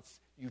also wants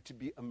you to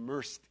be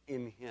immersed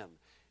in him.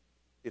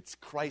 It's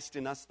Christ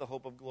in us, the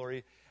hope of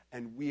glory,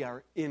 and we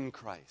are in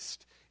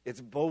Christ. It's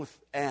both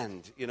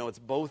and. It's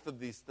both of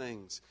these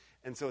things.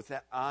 And so it's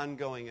that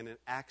ongoing. And in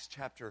Acts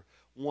chapter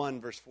 1,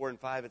 verse 4 and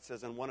 5, it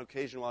says, on one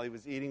occasion while he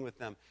was eating with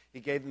them,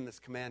 he gave them this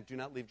command, do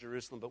not leave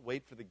Jerusalem, but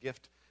wait for the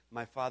gift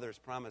my Father has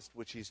promised,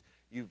 which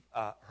you've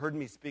heard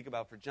me speak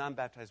about. For John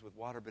baptized with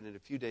water, but in a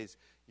few days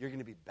you're going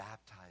to be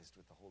baptized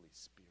with the Holy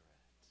Spirit.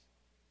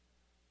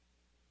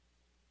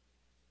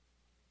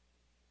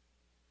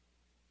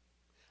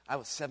 I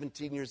was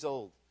 17 years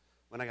old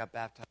when I got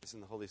baptized in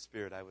the Holy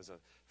Spirit. I was a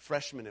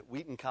freshman at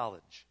Wheaton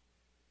College.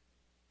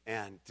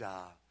 And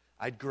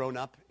I'd grown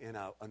up in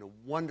a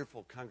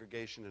wonderful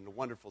congregation, in a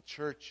wonderful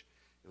church.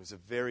 It was a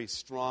very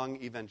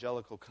strong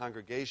evangelical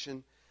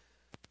congregation.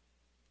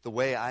 The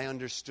way I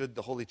understood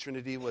the Holy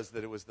Trinity was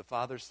that it was the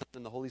Father, Son,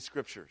 and the Holy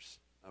Scriptures.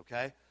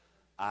 Okay?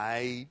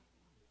 I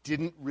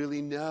didn't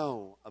really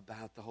know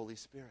about the Holy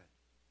Spirit.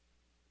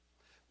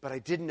 But I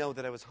did know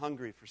that I was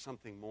hungry for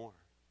something more.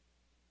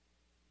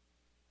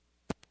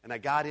 And I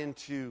got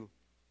into,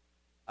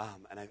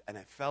 and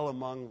I fell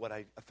among what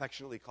I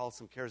affectionately call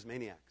some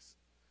charismaniacs.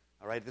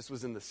 All right, this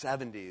was in the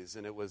 70s,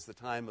 and it was the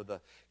time of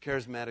the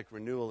charismatic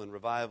renewal and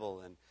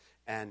revival.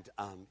 And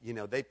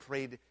they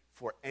prayed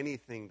for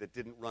anything that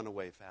didn't run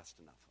away fast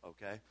enough,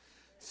 okay?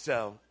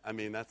 So, I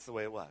mean, that's the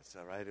way it was,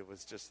 all right? It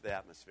was just the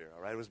atmosphere,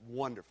 all right? It was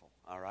wonderful,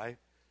 all right?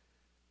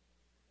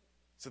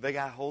 So they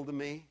got hold of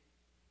me.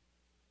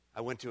 I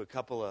went to a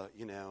couple of,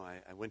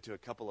 I went to a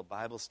couple of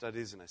Bible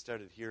studies, and I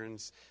started hearing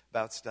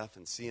about stuff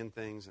and seeing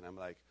things, and I'm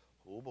like,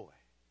 oh boy,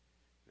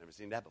 never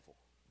seen that before.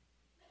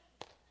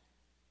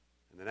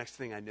 And the next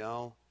thing I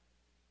know,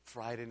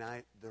 Friday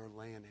night, they're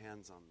laying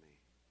hands on me.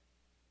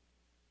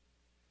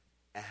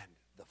 And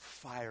the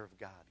fire of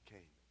God came.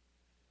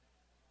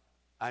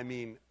 I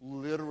mean,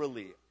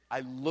 literally, I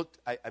looked,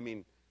 I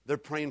mean, they're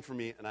praying for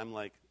me, and I'm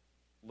like,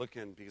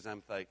 looking, because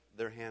I'm like,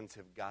 their hands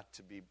have got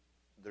to be,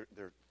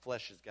 their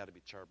flesh has got to be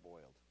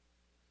charboiled,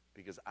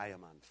 because I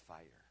am on fire.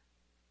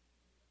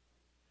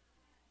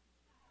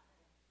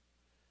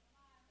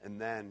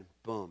 And then,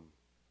 boom,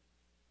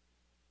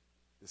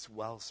 this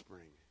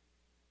wellspring,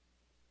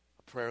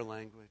 a prayer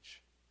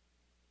language,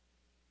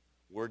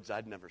 words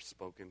I'd never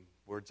spoken,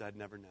 words I'd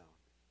never known.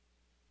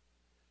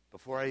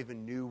 Before I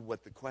even knew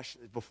what the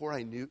question, before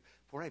I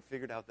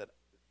figured out that,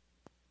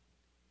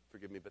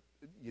 forgive me, but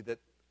that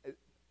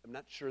I'm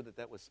not sure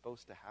that was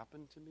supposed to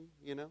happen to me,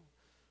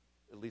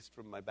 at least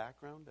from my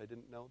background. I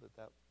didn't know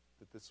that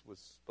this was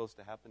supposed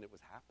to happen. It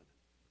was happening.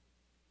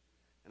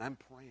 And I'm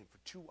praying for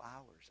 2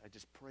 hours. I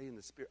just pray in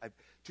the Spirit.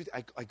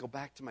 I go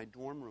back to my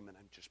dorm room, and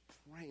I'm just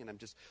praying. I'm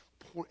just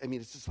pouring. I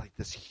mean, it's just like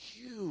this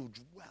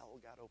huge well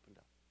got opened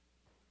up.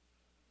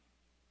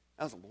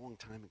 That was a long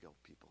time ago,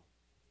 people.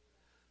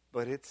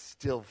 But it's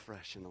still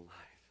fresh and alive.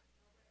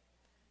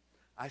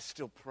 I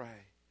still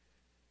pray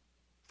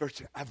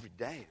virtually every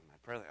day in my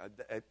prayer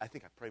language. I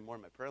think I pray more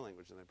in my prayer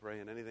language than I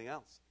pray in anything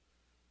else.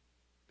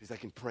 Because I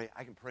can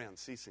pray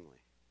unceasingly.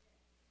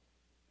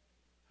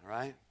 All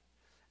right?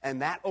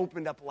 And that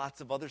opened up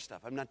lots of other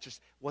stuff.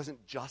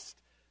 Wasn't just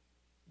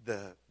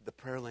the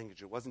prayer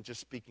language. It wasn't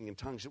just speaking in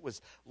tongues. It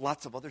was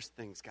lots of other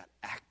things got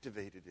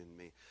activated in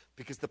me.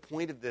 Because the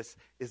point of this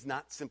is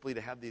not simply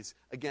to have these,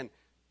 again,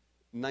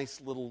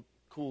 nice little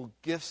cool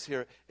gifts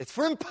here. It's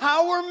for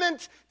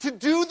empowerment to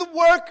do the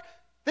work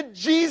that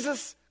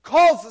Jesus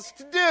calls us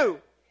to do.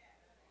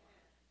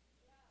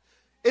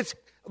 It's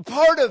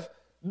part of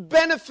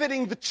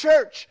benefiting the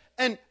church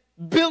and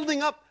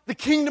building up the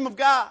kingdom of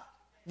God.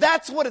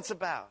 That's what it's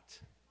about.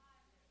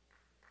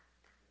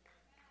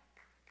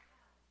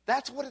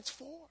 That's what it's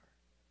for.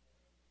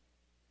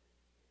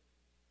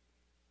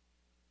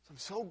 So I'm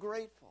so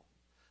grateful.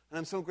 And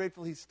I'm so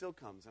grateful he still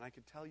comes. And I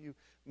could tell you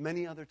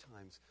many other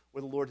times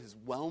where the Lord has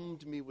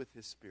whelmed me with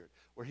his Spirit,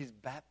 where he's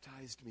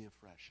baptized me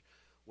afresh,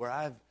 where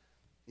I've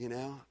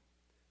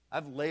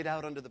laid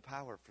out under the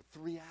power for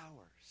 3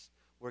 hours,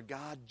 where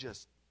God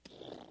just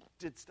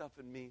did stuff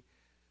in me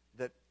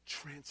that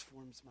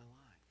transforms my life.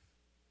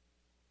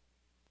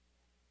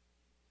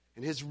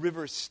 And his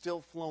river is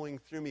still flowing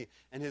through me,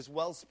 and his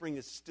wellspring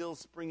is still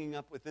springing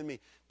up within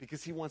me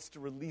because he wants to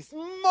release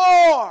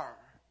more.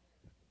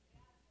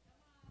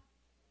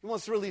 He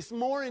wants to release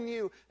more in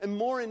you and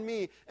more in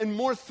me and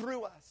more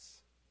through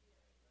us.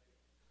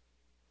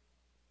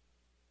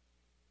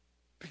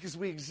 Because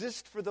we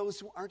exist for those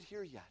who aren't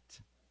here yet.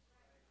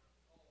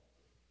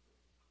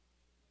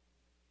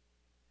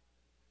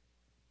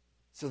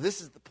 So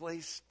this is the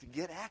place to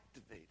get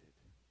activated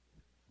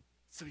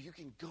so you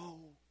can go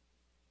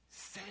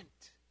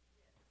sent.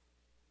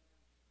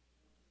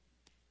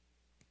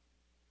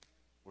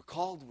 We're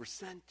called, we're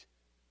sent.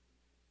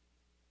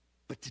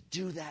 But to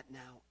do that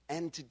now,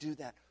 and to do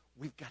that,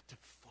 we've got to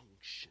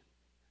function.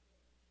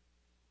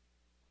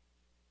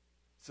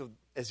 So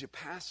as your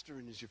pastor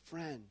and as your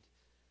friend,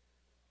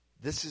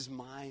 this is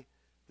my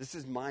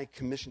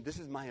commission, this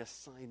is my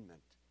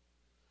assignment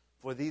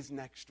for these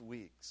next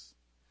weeks,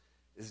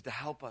 is to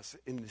help us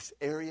in this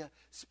area,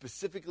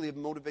 specifically of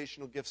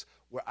motivational gifts,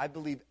 where I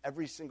believe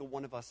every single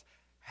one of us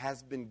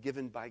has been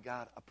given by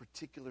God a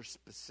particular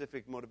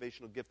specific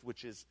motivational gift,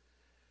 which is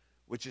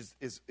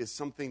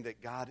something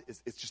that God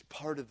is, it's just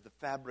part of the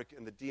fabric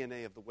and the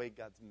DNA of the way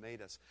God's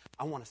made us.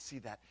 I want to see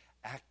that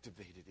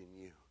activated in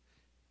you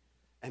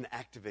and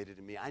activated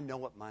in me. I know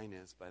what mine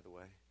is, by the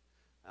way.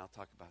 I'll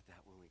talk about that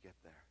when we get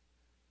there.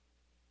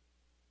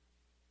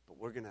 But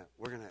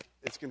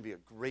it's gonna be a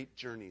great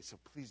journey, so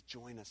please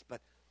join us.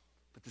 But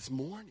this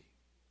morning,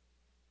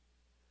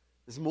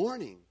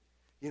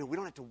 we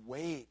don't have to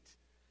wait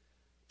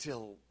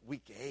till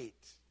week 8.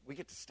 We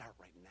get to start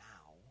right now.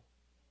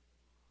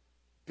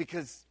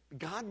 Because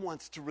God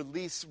wants to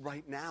release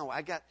right now.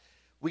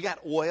 We got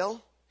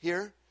oil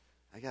here.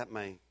 I got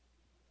my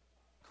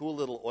cool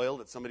little oil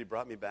that somebody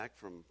brought me back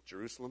from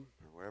Jerusalem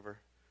or wherever.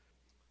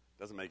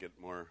 Doesn't make it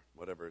more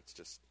whatever,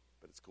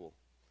 but it's cool.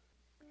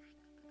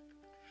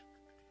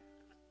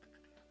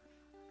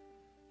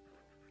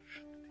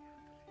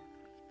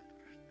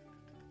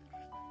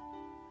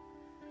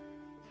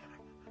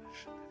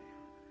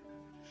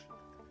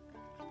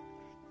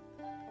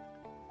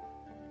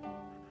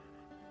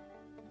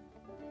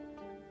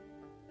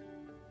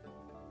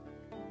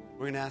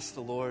 We're going to ask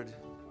the Lord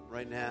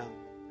right now.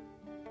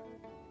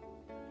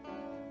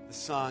 This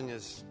song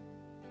it's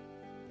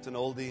an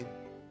oldie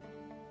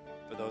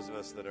for those of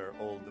us that are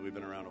old, that we've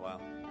been around a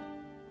while.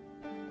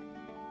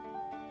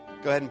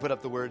 Go ahead and put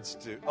up the words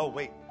to,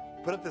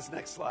 put up this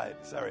next slide.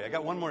 Sorry, I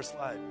got one more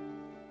slide.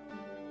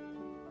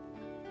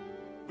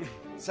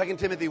 2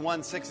 Timothy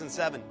 1, 6 and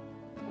 7.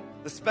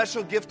 The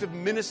special gift of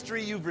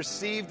ministry you've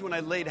received when I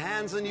laid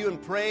hands on you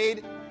and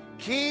prayed,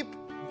 keep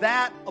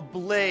that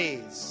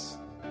ablaze.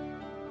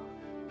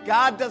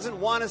 God doesn't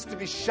want us to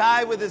be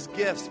shy with his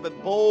gifts,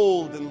 but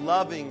bold and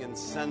loving and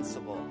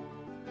sensible.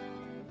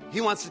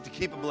 He wants it to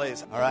keep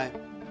ablaze. All right?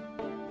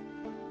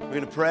 We're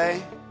going to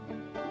pray.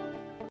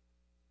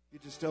 You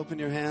just open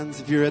your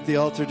hands. If you're at the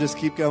altar, just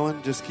keep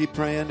going. Just keep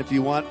praying. If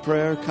you want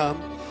prayer, come.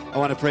 I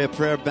want to pray a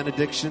prayer of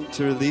benediction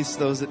to release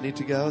those that need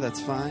to go. That's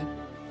fine.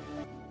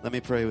 Let me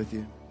pray with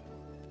you.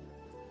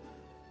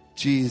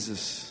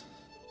 Jesus.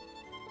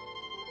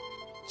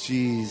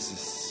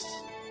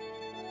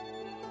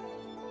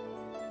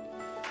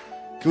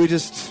 Can we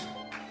just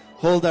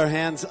hold our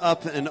hands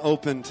up and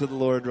open to the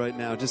Lord right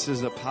now, just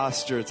as a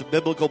posture? It's a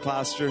biblical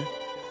posture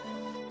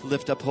to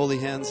lift up holy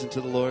hands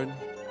into the Lord.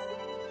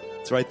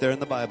 It's right there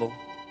in the Bible.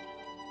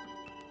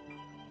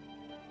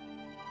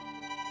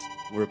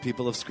 We're a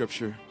people of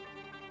Scripture.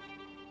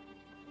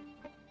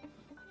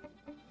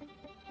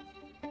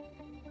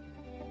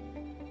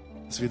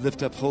 As we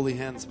lift up holy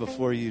hands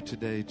before you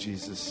today,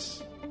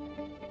 Jesus,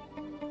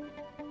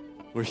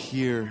 we're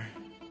here.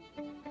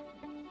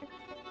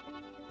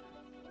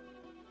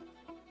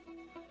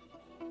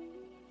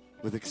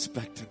 With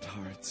expectant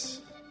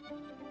hearts,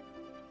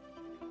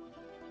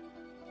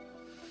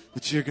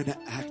 that you're going to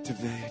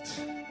activate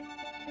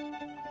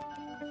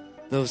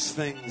those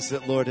things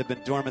that, Lord, have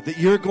been dormant, that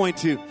you're going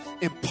to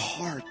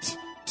impart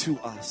to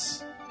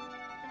us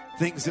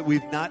things that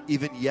we've not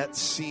even yet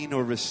seen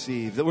or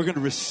received, that we're going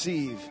to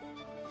receive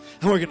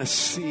and we're going to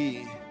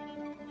see,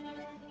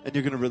 and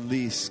you're going to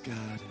release,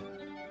 God,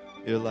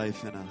 your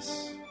life in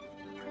us.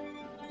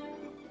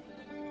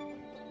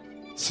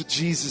 So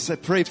Jesus, I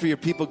pray for your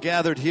people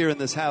gathered here in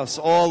this house,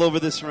 all over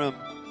this room,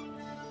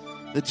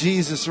 that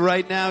Jesus,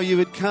 right now you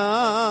would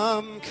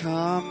come,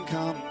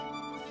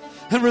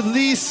 and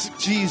release,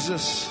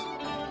 Jesus,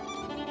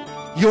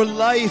 your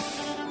life,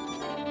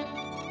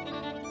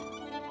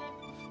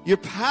 your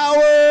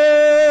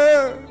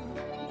power,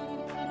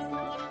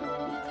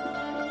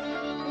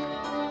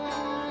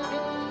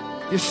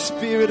 your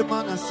Spirit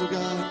among us, oh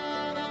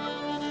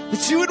God,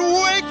 that you would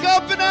wake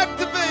up and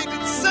activate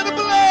and set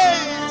ablaze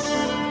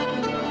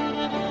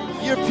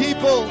your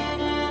people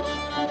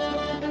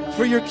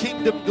for your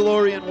kingdom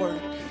glory and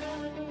work.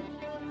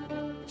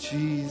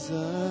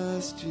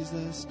 Jesus,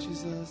 Jesus,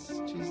 Jesus,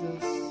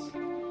 Jesus,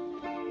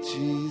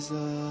 Jesus.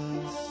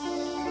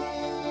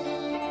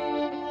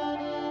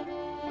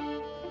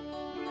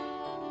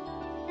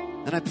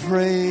 And I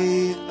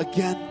pray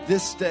again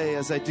this day,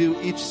 as I do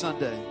each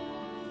Sunday,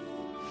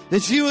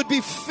 that you would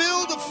be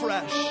filled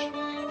afresh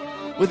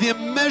with the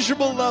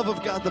immeasurable love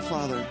of God the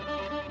Father,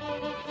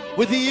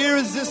 with the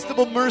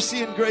irresistible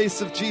mercy and grace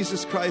of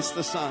Jesus Christ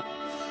the Son,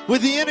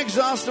 with the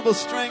inexhaustible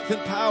strength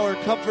and power,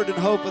 comfort and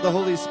hope of the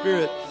Holy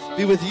Spirit,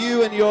 be with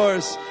you and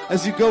yours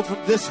as you go from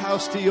this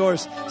house to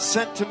yours,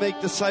 sent to make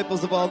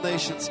disciples of all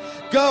nations.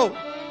 Go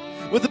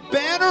with the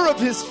banner of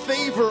his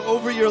favor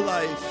over your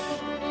life,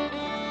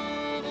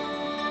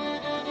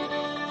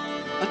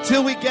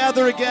 until we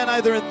gather again,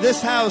 either in this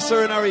house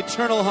or in our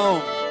eternal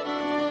home.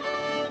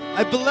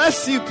 I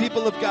bless you,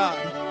 people of God,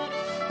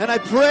 and I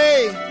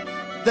pray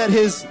that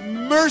his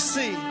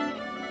mercy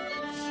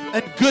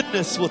and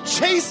goodness will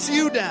chase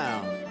you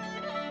down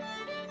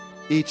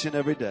each and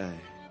every day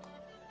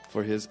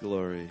for his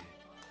glory.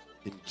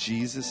 In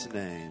Jesus'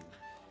 name,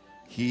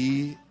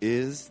 he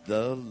is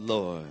the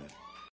Lord.